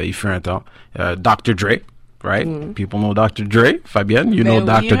 Il fut un temps. Dr. Dre, right? People know Dr. Dre. Fabienne, you know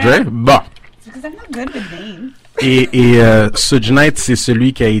Ben oui, Dr. hein. Dre. Bon. Because I'm not good with names. Et Suge Knight, c'est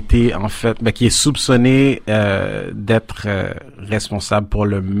celui qui a été, en fait, qui est soupçonné d'être responsable pour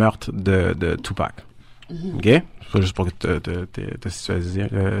le meurtre de Tupac. OK? Juste pour que te situer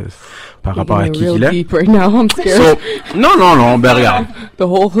par rapport à qui real il est. deep right now. I'm scared. So, non, ben regarde. The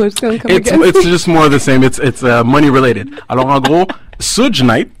whole hood's gonna come It's again. just more the same. It's money related. Alors en gros, Suge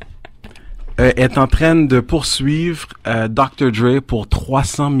Knight est en train de poursuivre Dr. Dre pour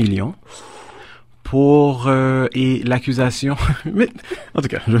 300 millions pour et l'accusation. Mais en tout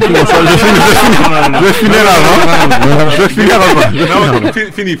cas, je vais finir ça. Je vais finir avant. Non,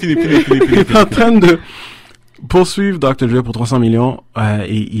 fini. Il est en train de poursuivre Dr. Dre pour 300 millions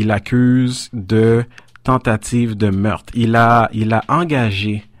et il l'accuse de tentative de meurtre. Il a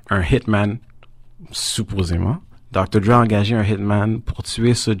engagé un hitman, supposément. Dr. Dre a engagé un hitman pour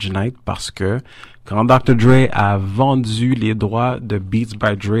tuer Suge Knight parce que quand Dr. Dre a vendu les droits de Beats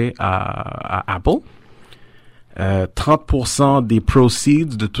by Dre à Apple, 30% des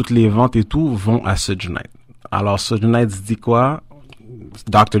proceeds de toutes les ventes et tout vont à Suge Knight. Alors Suge Knight se dit quoi?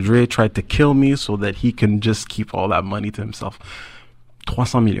 Dr. Dre tried to kill me so that he can just keep all that money to himself.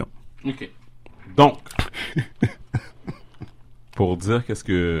 300 millions. OK. Donc, pour redire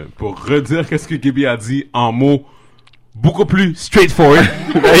qu'est-ce que Gibby a dit en mots beaucoup plus straightforward.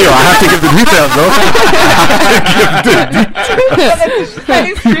 Hey, yo, I have to give the details, though.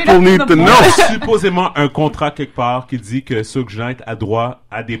 People need to know. Supposément un contrat quelque part qui dit que Suge Knight a droit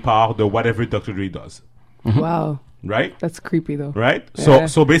à des parts de whatever Dr. Dre does. Wow. Right? That's creepy though. Right? Yeah.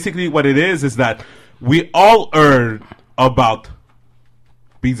 So basically what it is that we all heard about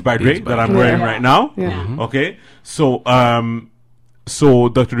Beats by Dre that I'm wearing Dre. right now. Yeah. Okay? So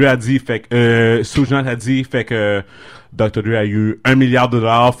Dr. Dre a dit, fait que, Suge Knight a dit, fait que Dr. Dre a eu $1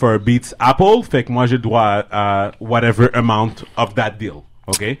 milliard for Beats Apple, fait que moi j'ai le droit à whatever amount of that deal.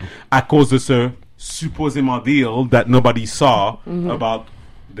 Okay? À cause de ce supposément deal that nobody saw about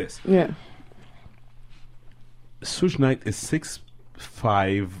this. Yeah. Suge Knight is 6'5",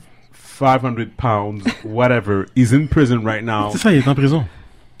 500 pounds, whatever. He's in prison right now. C'est ça, il est en prison.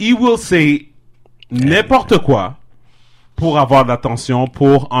 He will say n'importe quoi pour avoir de l'attention,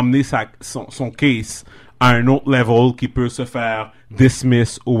 pour emmener son case à un autre level qui peut se faire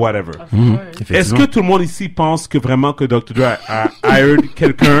dismiss ou whatever. Est-ce que tout le monde ici pense que vraiment que Dr. Dre a hired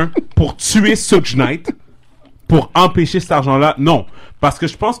quelqu'un pour tuer Suge Knight pour empêcher cet argent-là? Non. Parce que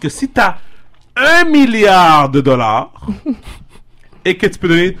je pense que si t'as $1 milliard et que tu peux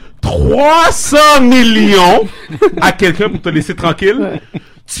donner 300 millions à quelqu'un pour te laisser tranquille,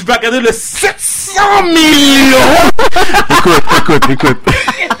 tu vas garder le 700 millions.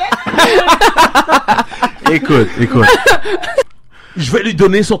 Écoute. Je vais lui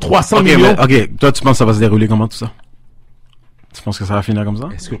donner sur 300 millions. OK, toi, tu penses que ça va se dérouler comment, tout ça? Tu penses que ça va finir comme ça?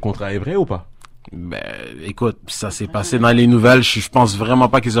 Est-ce que le contrat est vrai ou pas? Ben, écoute, ça s'est passé dans les nouvelles. Je pense vraiment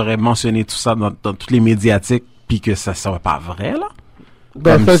pas qu'ils auraient mentionné tout ça dans toutes les médiatiques, puis que ça serait pas vrai, là.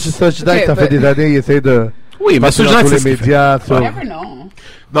 Ben, ça fait des années, il essaie de... Oui, mais passer ce dans genre tous de les médias. You never know.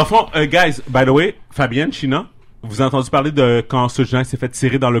 Dans le fond, guys, by the way, Fabienne, China, vous avez entendu parler de quand Suge Knight s'est fait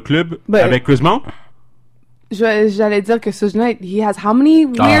tirer dans le club Ben, avec Chris Brown? J'allais dire que Suge Knight, he has how many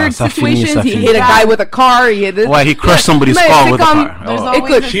weird ça finit, situations? ça He finit. hit a guy with a car. He hit Ouais, he crushed somebody's Mais car c'est with a comme- car. There's Oh. always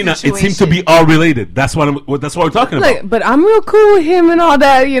Écoute, a China, it seems situation. to be all related. That's what we're talking about. Like, but I'm real cool with him and all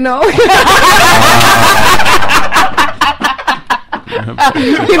that, you know.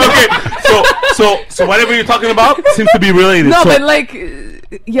 Okay, so whatever you're talking about seems to be related. No, So- but like,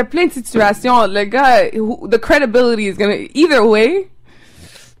 il y a plein de situations. Le gars, the credibility is gonna either way.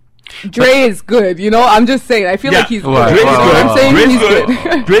 Dre is good, you know. I'm just saying. I feel Yeah. like he's good. Ouais, Dre's You know what good. I'm saying? Dre's He's good.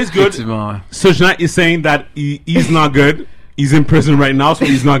 good. Dre's good. Effectivement, ouais. Suge Knight is saying that he's not good. He's in prison right now, so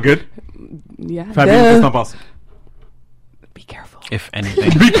he's not good. Yeah. Fabien, qu'est-ce que duh. t'en penses? Be careful. If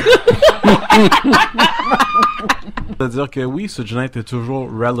anything. C'est-à-dire que oui, Suge Knight est toujours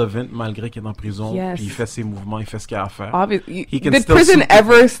relevant malgré qu'il est en prison. Yes. Puis il fait ses mouvements, il fait ce qu'il a à faire. Obviously, He can did still prison sue-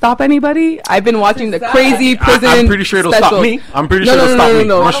 ever stop anybody? I've been watching the crazy prison. I'm pretty sure it'll special. stop me. I'm pretty No, sure no, it'll no, stop no, me.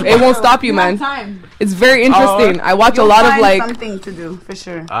 no, Moi, je suis It pas- won't stop you, You have man. time. It's very interesting. I watch a You'll lot of find like something to do for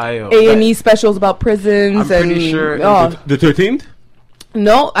sure. A&E specials about prisons I'm pretty and sure oh. The 13th?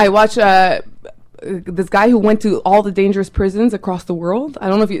 No, I watch this guy who went to all the dangerous prisons across the world. I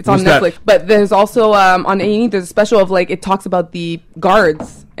don't know if it's on Who's that? Netflix, but there's also on A&E there's a special of like it talks about the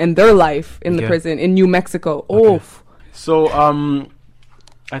guards and their life in the Okay. prison in New Mexico. Oh, So,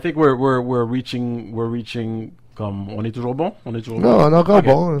 I think we're reaching comme on est toujours bon, on est toujours Non, bon. on est encore Ok.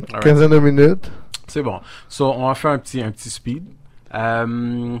 bon. Alright. Quinzaine de minutes. C'est bon. So, on va faire un petit speed.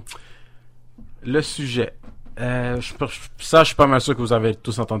 Le sujet. Je suis pas mal sûr que vous avez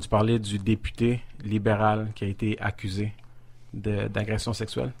tous entendu parler du député libéral qui a été accusé d'agression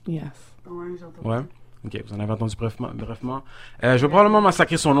sexuelle. yes. Ouais. Ok, vous en avez entendu brefement. Je vais probablement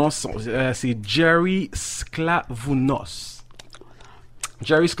massacrer son nom. C'est Jerry Sklavounos.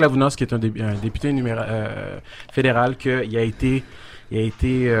 Jerry Sklavounos, qui est un député fédéral, il a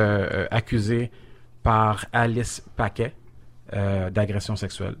été accusé par Alice Paquet d'agression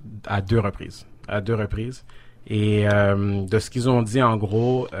sexuelle à deux reprises. Et de ce qu'ils ont dit, en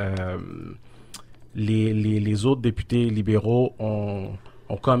gros, les autres députés libéraux ont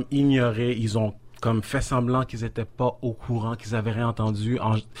comme ignoré, ils ont comme fait semblant qu'ils étaient pas au courant, qu'ils avaient rien entendu,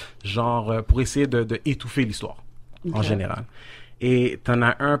 pour essayer de étouffer l'histoire, en général. Et t'en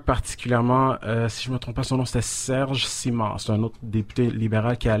as un particulièrement, si je me trompe pas, son nom c'était Serge Simard, c'est un autre député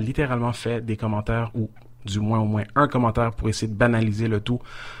libéral qui a littéralement fait des commentaires, ou du moins au moins un commentaire pour essayer de banaliser le tout,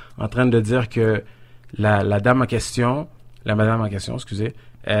 en train de dire que la madame en question,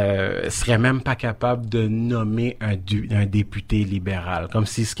 serait même pas capable de nommer un député libéral. Comme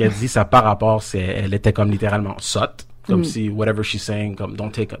si ce qu'elle dit, ça par rapport, elle était comme littéralement sotte. Comme si whatever she's saying, comme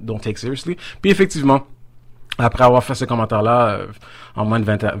don't take seriously. Puis effectivement, après avoir fait ce commentaire-là, en moins de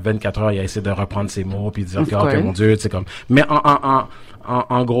 24 heures, il a essayé de reprendre ses mots puis de dire que, course. ok, mon Dieu, c'est comme, mais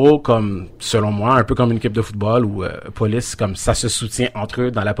en gros, comme, selon moi, un peu comme une équipe de football ou police, comme ça se soutient entre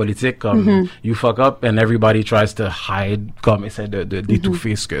eux dans la politique, comme you fuck up and everybody tries to hide, comme essaie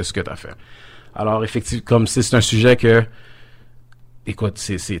d'étouffer ce que t'as fait. Alors, effectivement, comme c'est un sujet que, écoute,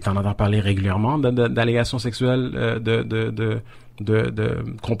 t'en entends parler régulièrement d'allégations sexuelles, de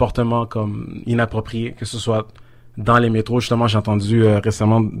comportements comme inappropriés, que ce soit dans les métros. Justement, j'ai entendu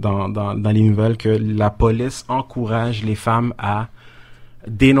récemment dans les nouvelles que la police encourage les femmes à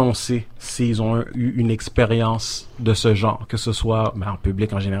dénoncer s'ils ont eu une expérience de ce genre, que ce soit en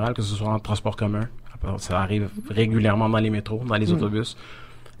public en général, que ce soit en transport commun. Ça arrive régulièrement dans les métros, dans les autobus.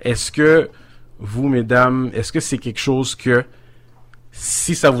 Est-ce que vous, mesdames, est-ce que c'est quelque chose que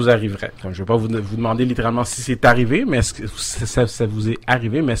si ça vous arriverait, comme je vais pas vous demander littéralement si c'est arrivé, mais est-ce que ça vous est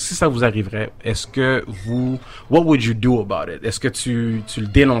arrivé, mais si ça vous arriverait, est-ce que what would you do about it? Est-ce que tu le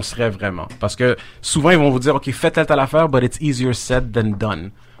dénoncerais vraiment? Parce que souvent, ils vont vous dire, OK, faites telle affaire, but it's easier said than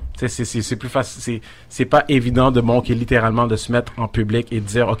done. Tu sais, c'est plus facile, c'est pas évident de manquer littéralement de se mettre en public et de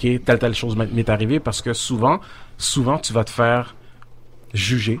dire, OK, telle chose m'est arrivée, parce que souvent, tu vas te faire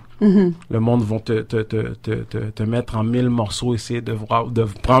juger. Le monde vont te mettre en 1000 morceaux, essayer de voir,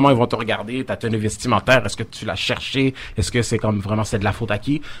 probablement ils vont te regarder, ta tenue vestimentaire, est-ce que tu l'as cherché, est-ce que c'est comme vraiment c'est de la faute à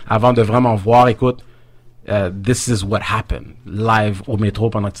qui, avant de vraiment voir, écoute, this is what happened live au métro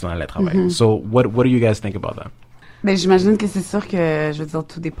pendant que tu en allais travailler. So what do you guys think about that? Ben, j'imagine que c'est sûr que, je veux dire,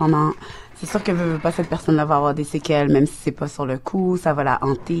 tout dépendant. C'est sûr que veut pas cette personne-là va avoir des séquelles, même si c'est pas sur le coup, ça va la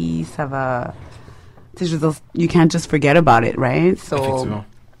hanter, ça va. Tu sais, je veux dire, you can't just forget about it, right? So, Effectivement.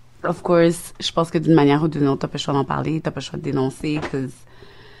 of course, je pense que d'une manière ou d'une autre, t'as pas le choix d'en parler, t'as pas le choix de dénoncer, cause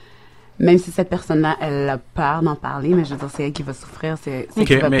même si cette personne-là, elle a peur d'en parler, mais je veux dire, c'est elle qui va souffrir, c'est elle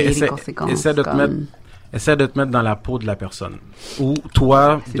qui va payer les conséquences. Essaie de te mettre dans la peau de la personne. Ou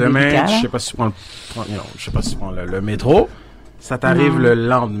toi, demain, délicat, je sais pas si tu prends le métro, ça t'arrive le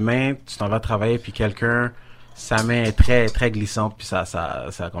lendemain, tu t'en vas travailler, puis quelqu'un, sa main est très, très glissante, puis ça,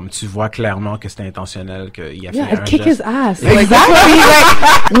 comme tu vois clairement que c'était intentionnel, qu'il a fait un I'd kick geste. his ass. Exactly.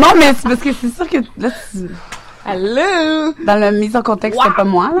 Like, non, mais c'est parce que c'est sûr que là, Hello. dans la mise en contexte, c'était pas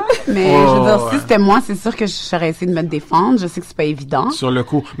moi, là. Mais je veux dire, si c'était moi, c'est sûr que j'aurais essayé de me défendre. Je sais que c'est pas évident. Sur le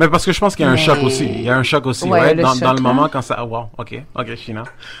coup. Mais parce que je pense qu'il y a un choc aussi. Il y a un choc aussi, Ouais, dans choc, le moment quand ça, wow, ok, China.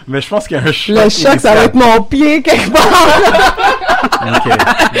 Mais je pense qu'il y a un choc. Le choc, ça va être mon pied quelque part. Ok.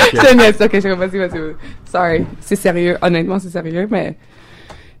 Je te laisse. Ok, vas-y. Sorry. C'est sérieux. Honnêtement, c'est sérieux, mais.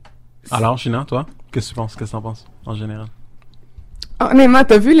 Alors, China, toi, qu'est-ce que tu en penses, en général? Honnêtement,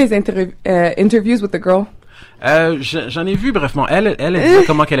 t'as vu les interviews with the girl? J'en ai vu brièvement. Elle disait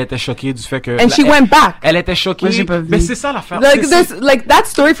comment qu'elle était choquée du fait que. And she went back. Elle était choquée. Moi, j'ai pas vu. Mais c'est ça l'affaire. Like that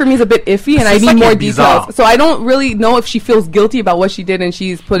story for me is a bit iffy, and C'est I ça need qui est more bizarre. details. So I don't really know if she feels guilty about what she did and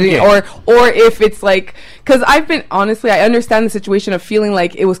she's putting Okay. or if it's like, because I've been honestly, I understand the situation of feeling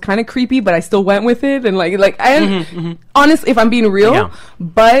like it was kind of creepy, but I still went with it, and like I honestly, if I'm being real, Yeah.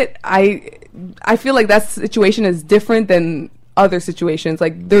 but I feel like that situation is different than other situations.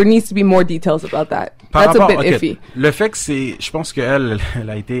 Like there needs to be more details about that. That's a bit iffy. Le fait que je pense qu'elle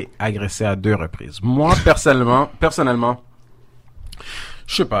a été agressée à 2 reprises. Moi, personnellement,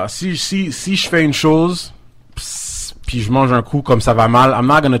 je sais pas, si je fais une chose, puis je mange un coup comme ça va mal, I'm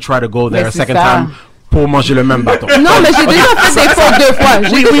not gonna try to go there Mais a c'est second ça. time pour manger le même bâton. Non, mais j'ai déjà fait des fautes 2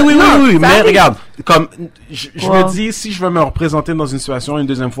 fois. Oui, mais arrive. regarde, comme, je Wow. me dis, si je veux me représenter dans une situation une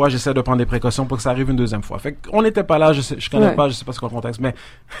deuxième fois, j'essaie de prendre des précautions pour que ça arrive une deuxième fois. Fait qu'on n'était pas là, je connais Ouais. pas, je sais pas ce qu'est le contexte, mais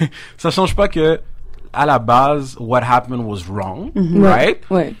ça change pas que, à la base, what happened was wrong, right?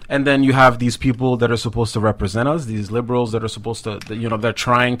 Ouais. And then you have these people that are supposed to represent us, these liberals that are supposed to, they're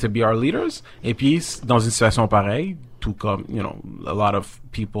trying to be our leaders. Et puis, dans une situation pareille, tout comme, a lot of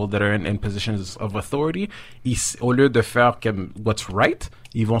people that are in positions of authority, au lieu de faire what's right,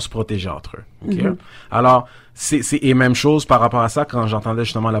 ils vont se protéger entre eux. Okay? Alors, et même chose par rapport à ça, quand j'entendais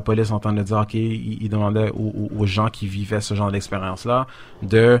justement la police entendre dire, OK, ils demandaient aux gens qui vivaient ce genre d'expérience-là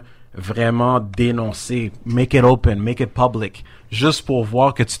de vraiment dénoncer, make it open, make it public, juste pour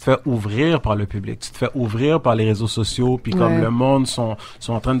voir que tu te fais ouvrir par le public, tu te fais ouvrir par les réseaux sociaux, puis comme Ouais. le monde sont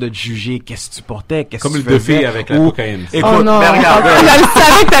en train de te juger, qu'est-ce que tu portais, qu'est-ce Comme que le tu faisais. défi avec la Ou- cocaïne. Écoute, Oh non. mais regarde, Je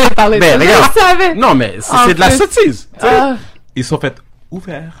savais que t'allais parler de ça. ben, regarde. Je savais. non, mais En c'est de la plus. sottise, tu sais. Ah. Ils sont fait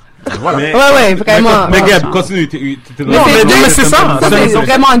ouverts. Voilà. Mais- Ouais, vraiment. Mais Non, Gab, non. continue. t'étais dans Non, la- mais c'est ça. Ça, c'est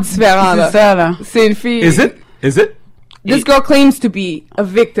vraiment différent, là. C'est ça, là. C'est une fille. Is it? This girl claims to be a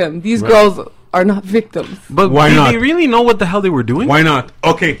victim. These girls are not victims. But Why did not? they really know what the hell they were doing? Why not?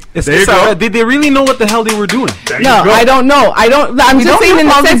 Okay. Est-ce There que you ça go. va? Did they really know what the hell they were doing? There you No, go. I don't know. I'm We just don't saying in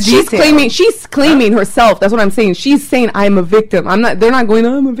know all the sense the she's details. claiming herself. That's what I'm saying. She's saying I'm a victim. They're not going,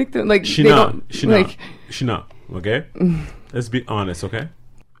 oh, I'm a victim. Like, they don't, Shina, okay? Let's be honest, okay?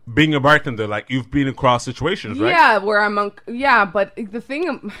 Being a bartender, like, you've been across situations, right? yeah, where but the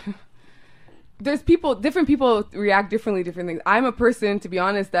thing, there's different people react differently, different things. I'm a person, to be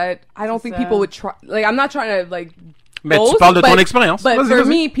honest, that I don't think people would try, like, I'm not trying to, like, Mais tu boast, parles de ton but- expérience. But Vas-y, for vas-y.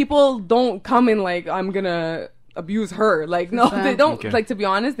 me, people don't come in like, I'm gonna abuse her. Like, no, ça. they don't. Okay. Like, to be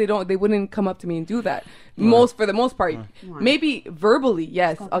honest, they wouldn't come up to me and do that. For the most part. Maybe verbally,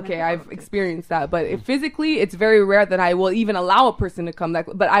 yes. Okay, I've experienced that. But physically, it's very rare that I will even allow a person to come.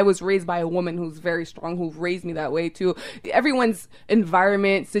 But I was raised by a woman who's very strong, who raised me that way too. Everyone's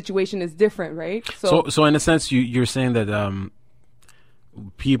environment, situation is different, right? So in a sense, you're saying that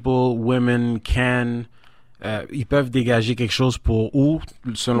women can ils peuvent dégager quelque chose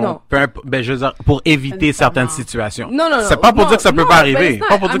selon Non. je veux dire, pour éviter certaines situations. No. C'est pas pour dire que ça peut no, pas but arriver. it's not.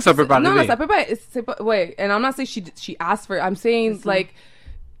 Pas pour dire que ça peut pas No, arriver. ça peut pas. C'est pas. Wait, and I'm not saying she asked for it. I'm saying like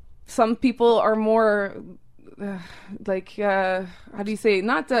some people are more how do you say,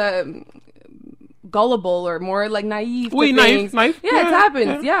 not gullible or more like naive. Oui, to things. naive. Yeah, it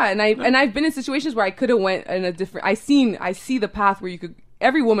happens. Yeah, and I've been in situations where I could have went in a different. I see the path where you could.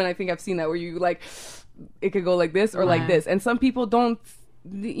 Every woman, I think I've seen that where you like, it could go like this or like this, and some people don't.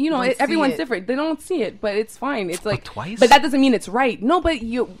 You know, everyone's different. They don't see it, but it's fine. It's like, twice? But that doesn't mean it's right. No, but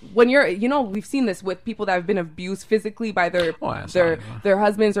when you're, we've seen this with people that have been abused physically by their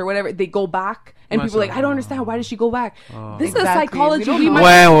husbands or whatever. They go back, and people are like, I don't understand. Why did she go back? This is psychology. We're not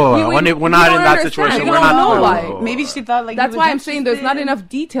in that situation. We don't know why. Maybe she thought like. That's why I'm saying there's not enough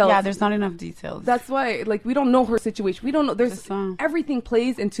details. Yeah, there's not enough details. That's why, like, we don't know her situation. We don't know. There's everything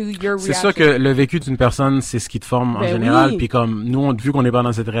plays into your reaction. C'est sûr que le vécu d'une personne, c'est ce qui te forme en général. Puis comme nous, vu qu'on n'est pas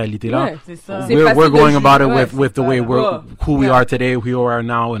dans cette réalité-là, we're going about it with the way who we are today, who we are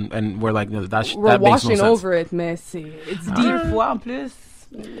now, and we're like that makes no sense. We're washing over it, mais it's deep fois en plus.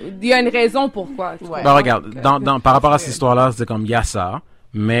 Il y a une raison pourquoi. Ben regarde, par rapport à cette histoire-là, c'est comme il y a ça,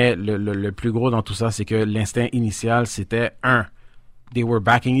 mais le plus gros dans tout ça, c'est que l'instinct initial, c'était they were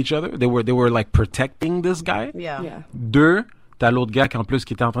backing each other, they were like protecting this guy. Yeah. Deux, t'as l'autre gars qui en plus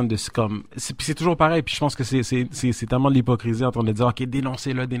qui était en train de c'est toujours pareil, puis je pense que c'est tellement de l'hypocrisie en train de dire OK,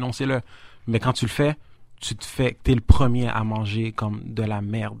 dénoncez-le, mais quand tu le fais, t'es le premier à manger comme de la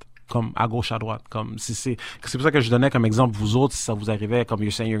merde, comme à gauche à droite, comme c'est pour ça que je donnais comme exemple vous autres, si ça vous arrivait comme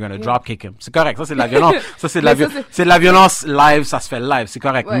you're saying you're gonna drop kick him, c'est correct, ça c'est de la violence, c'est de la violence live, ça se fait live, c'est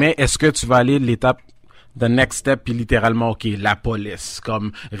correct, mais est-ce que tu vas aller de l'étape the next step, puis littéralement, OK, la police,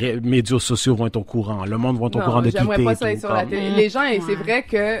 comme médias sociaux vont être au courant, le monde va être au courant de tout. J'aimerais pas ça être sur la télé. Les gens, et c'est vrai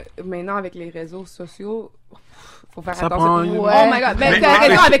que maintenant, avec les réseaux sociaux, faut faire attention. Oh my God. Mais t'as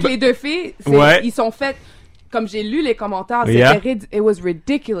raison, avec les deux filles, ils sont faits, comme j'ai lu les commentaires, it was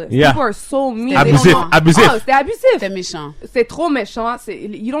ridiculous. People are so mean. Abusif. C'était abusif. C'était méchant. C'est trop méchant.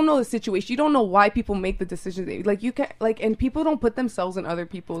 You don't know the situation. You don't know why people make the decisions. Like, you can, like, and people don't put themselves in other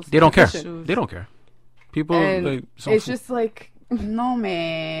people's They don't care. positions. They don't care. People, it's just like... Non,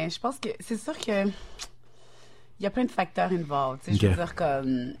 mais je pense que c'est sûr que il y a plein de facteurs involved. Je veux dire,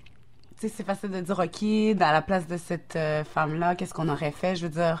 comme... c'est facile de dire, OK, à la place de cette femme-là, qu'est-ce qu'on aurait fait? Je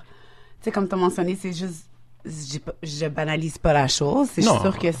veux dire, comme tu as mentionné, c'est juste... Je banalise pas la chose. C'est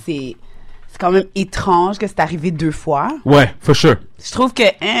sûr que c'est quand même étrange que c'est arrivé 2 fois. Ouais, for sure. Je trouve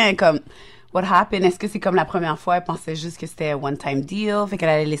que, comme... What happened? Est-ce que c'est comme la première fois, elle pensait juste que c'était un one-time deal, fait qu'elle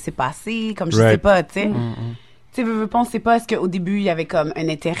allait laisser passer, comme je sais pas, tu sais. Tu sais, on sait pas, est-ce qu'au début, il y avait comme un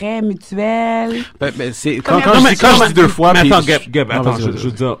intérêt mutuel? Ben c'est, quand je dis 2 fois, mais attends, Gab, attends, je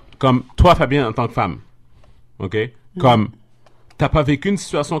veux dire, comme, toi, Fabien, en tant que femme, OK? Comme, t'as pas vécu une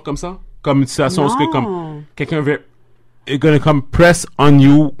situation comme ça? Comme une situation où est-ce que, comme, quelqu'un veut, est gonna come press on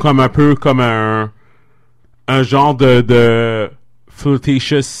you, comme un peu, comme un genre de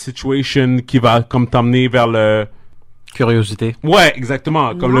flirtatious situation qui va comme t'emmener vers le curiosité. Ouais,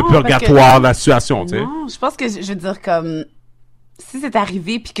 exactement, comme le purgatoire de la situation, tu sais. Non, je pense que je veux dire comme si c'est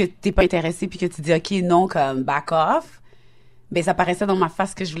arrivé puis que t'es pas intéressé puis que tu dis OK non comme back off, ben ça paraissait dans ma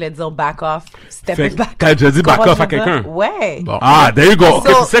face que je voulais dire back off. C'était pas back off. T'as déjà dit back off à quelqu'un? Ouais. Bon. Ah, there you go.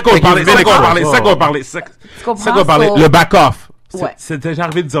 C'est qu'on parlait. Le back off. C'est déjà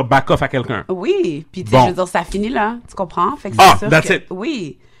arrivé de dire back off à quelqu'un. Oui, puis tu sais, je veux dire, ça finit là, tu comprends? Fait que c'est sûr that's que, it.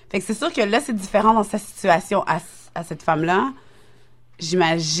 Oui. Fait que c'est sûr que là, c'est différent dans sa situation à cette femme-là.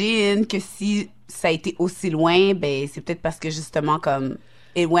 J'imagine que si ça a été aussi loin, ben c'est peut-être parce que justement, comme,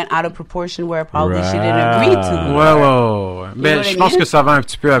 it went out of proportion where probably she didn't agree to. Ouais. Mais je pense que ça va un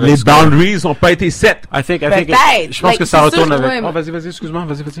petit peu avec... Les boundaries ont pas été set. I think je pense que ça retourne avec... Oh, vas-y, excuse-moi,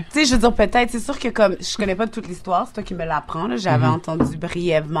 vas-y. Tu sais, je veux dire, peut-être, c'est sûr que comme, je connais pas toute l'histoire, c'est toi qui me l'apprends, là. J'avais entendu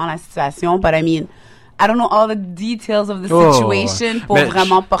brièvement la situation, but I mean, I don't know all the details of the situation pour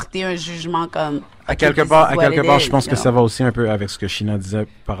vraiment porter un jugement comme... À quelque part, je pense que ça va aussi un peu avec ce que Sheena disait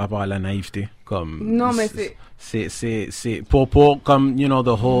par rapport à la naïveté. Comme... Non, mais c'est pour comme you know the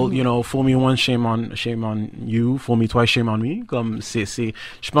whole you know fool me once shame on you, fool me twice shame on me, comme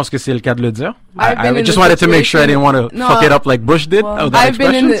je pense que c'est le cas de le dire. I just wanted to make sure I didn't want to fuck it up like Bush did. I've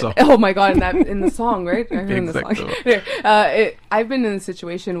been in oh my God, in the song, right? I've been in a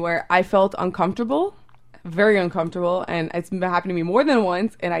situation where I felt uncomfortable, very uncomfortable, and it's happened to me more than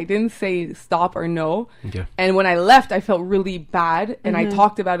once, and I didn't say stop or no. Okay. And when I left, I felt really bad, and I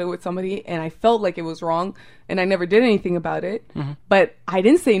talked about it with somebody, and I felt like it was wrong, and I never did anything about it, but I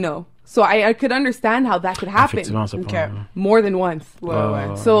didn't say no. So I could understand how that could happen. Effectivement, c'est Ok. pas... More than once.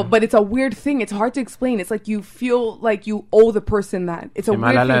 So, but it's a weird thing. It's hard to explain. It's like you feel like you owe the person that. It's a T'es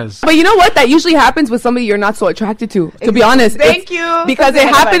mal weird à thing. l'aise. But you know what? That usually happens with somebody you're not so attracted to be honest. Thank It's- you. Because it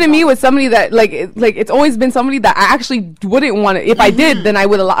happened to me with somebody that like it's always been somebody that I actually wouldn't want it. If I did, then I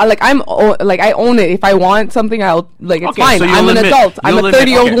would allow. Like I own it. If I want something, I'll like it's Okay, fine. so you'll I'm an admit- adult. I'm you'll a admit,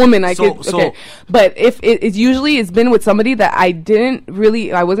 30-year-old okay. woman. I So- could so- okay. But if it's usually it's been with somebody that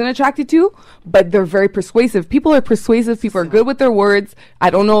I wasn't attracted to, but they're very persuasive. People are persuasive. People are good with their words. I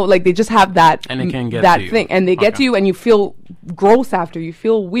don't know, like they just have that And it can get that to you. thing, and they get Okay. to you, and you feel gross after. You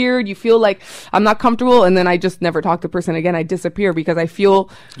feel weird. You feel like I'm not comfortable, and then I just never talk to the person again. I disappear because I feel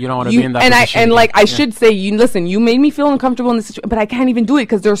You don't wanna be in that and position and again. like I should say, you listen. You made me feel uncomfortable in this situation, but I can't even do it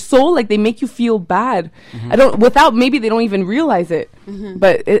because they're so like they make you feel bad. Mm-hmm. I don't without maybe they don't even realize it,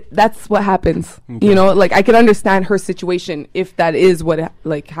 but that's what happens. You know, like I could understand her situation if that is what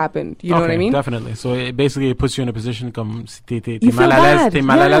like happened. You know what I mean? Definitely. So it basically puts you in a position comme si t'es You mal feel à l'aise, bad, t'es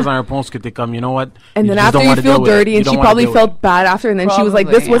mal à yeah. l'aise à un point où t'es comme, you know what? And then just after don't you wanna feel deal with it. dirty, You and don't she wanna probably deal with felt bad after, and then she was like,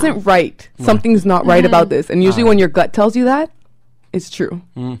 Probably, "This wasn't right. Yeah. Something's not right about this." And usually, when your gut tells you that, it's true.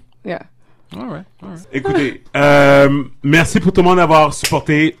 Yeah. it. All right. Écoutez, merci pour tout le monde d'avoir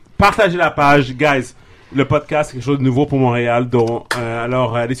supporté. Partagez la page, guys. Le podcast, c'est quelque chose de nouveau pour Montréal. Donc,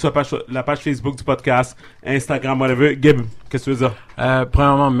 alors, allez sur la page Facebook du podcast, Instagram, whatever. Gib, qu'est-ce que tu veux dire?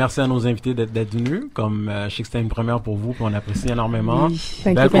 Premièrement, merci à nos invités d'être venus. Comme je sais que c'était une première pour vous, puis on apprécie énormément.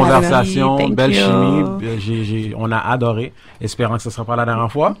 Thank Belle you for having us. conversation, Thank belle you. chimie. On a adoré. Espérant que ce sera pas la dernière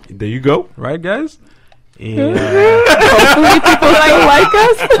fois. There you go. Right, guys? Et Hopefully, people still like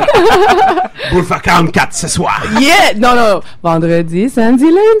us. Boulevard 44 ce soir. Yeah. No. Vendredi, samedi,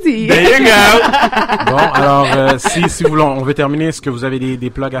 lundi. There you go. bon, alors, si vous voulez, on veut terminer. Est-ce que vous avez des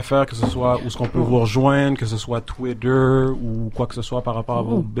plugs à faire, que ce soit où est-ce qu'on peut vous rejoindre, que ce soit Twitter ou quoi que ce soit par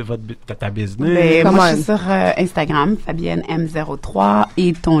rapport à ta business? Ben, Come moi, on. je suis sur Instagram, Fabienne M03,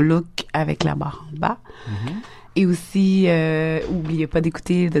 et ton look avec la barre en bas. Et aussi, oubliez pas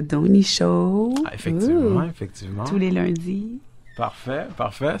d'écouter The Donny Show Ah, effectivement. tous les lundis. Parfait,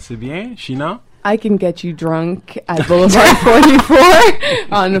 c'est bien. Shina? I can get you drunk at Boulevard 44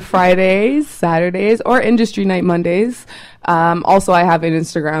 on Fridays, Saturdays, or Industry Night Mondays. Also, I have an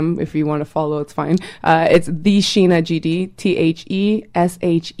Instagram if you want to follow. It's fine. It's the Sheena GD, TheSheena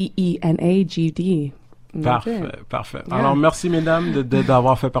GD. Parfait. Alors, merci, mesdames,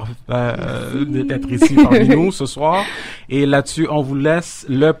 d'avoir fait d'être ici parmi nous ce soir. Et là-dessus, on vous laisse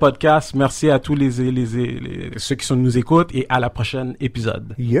le podcast. Merci à tous ceux qui nous écoutent et à la prochaine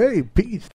épisode. Yay, peace.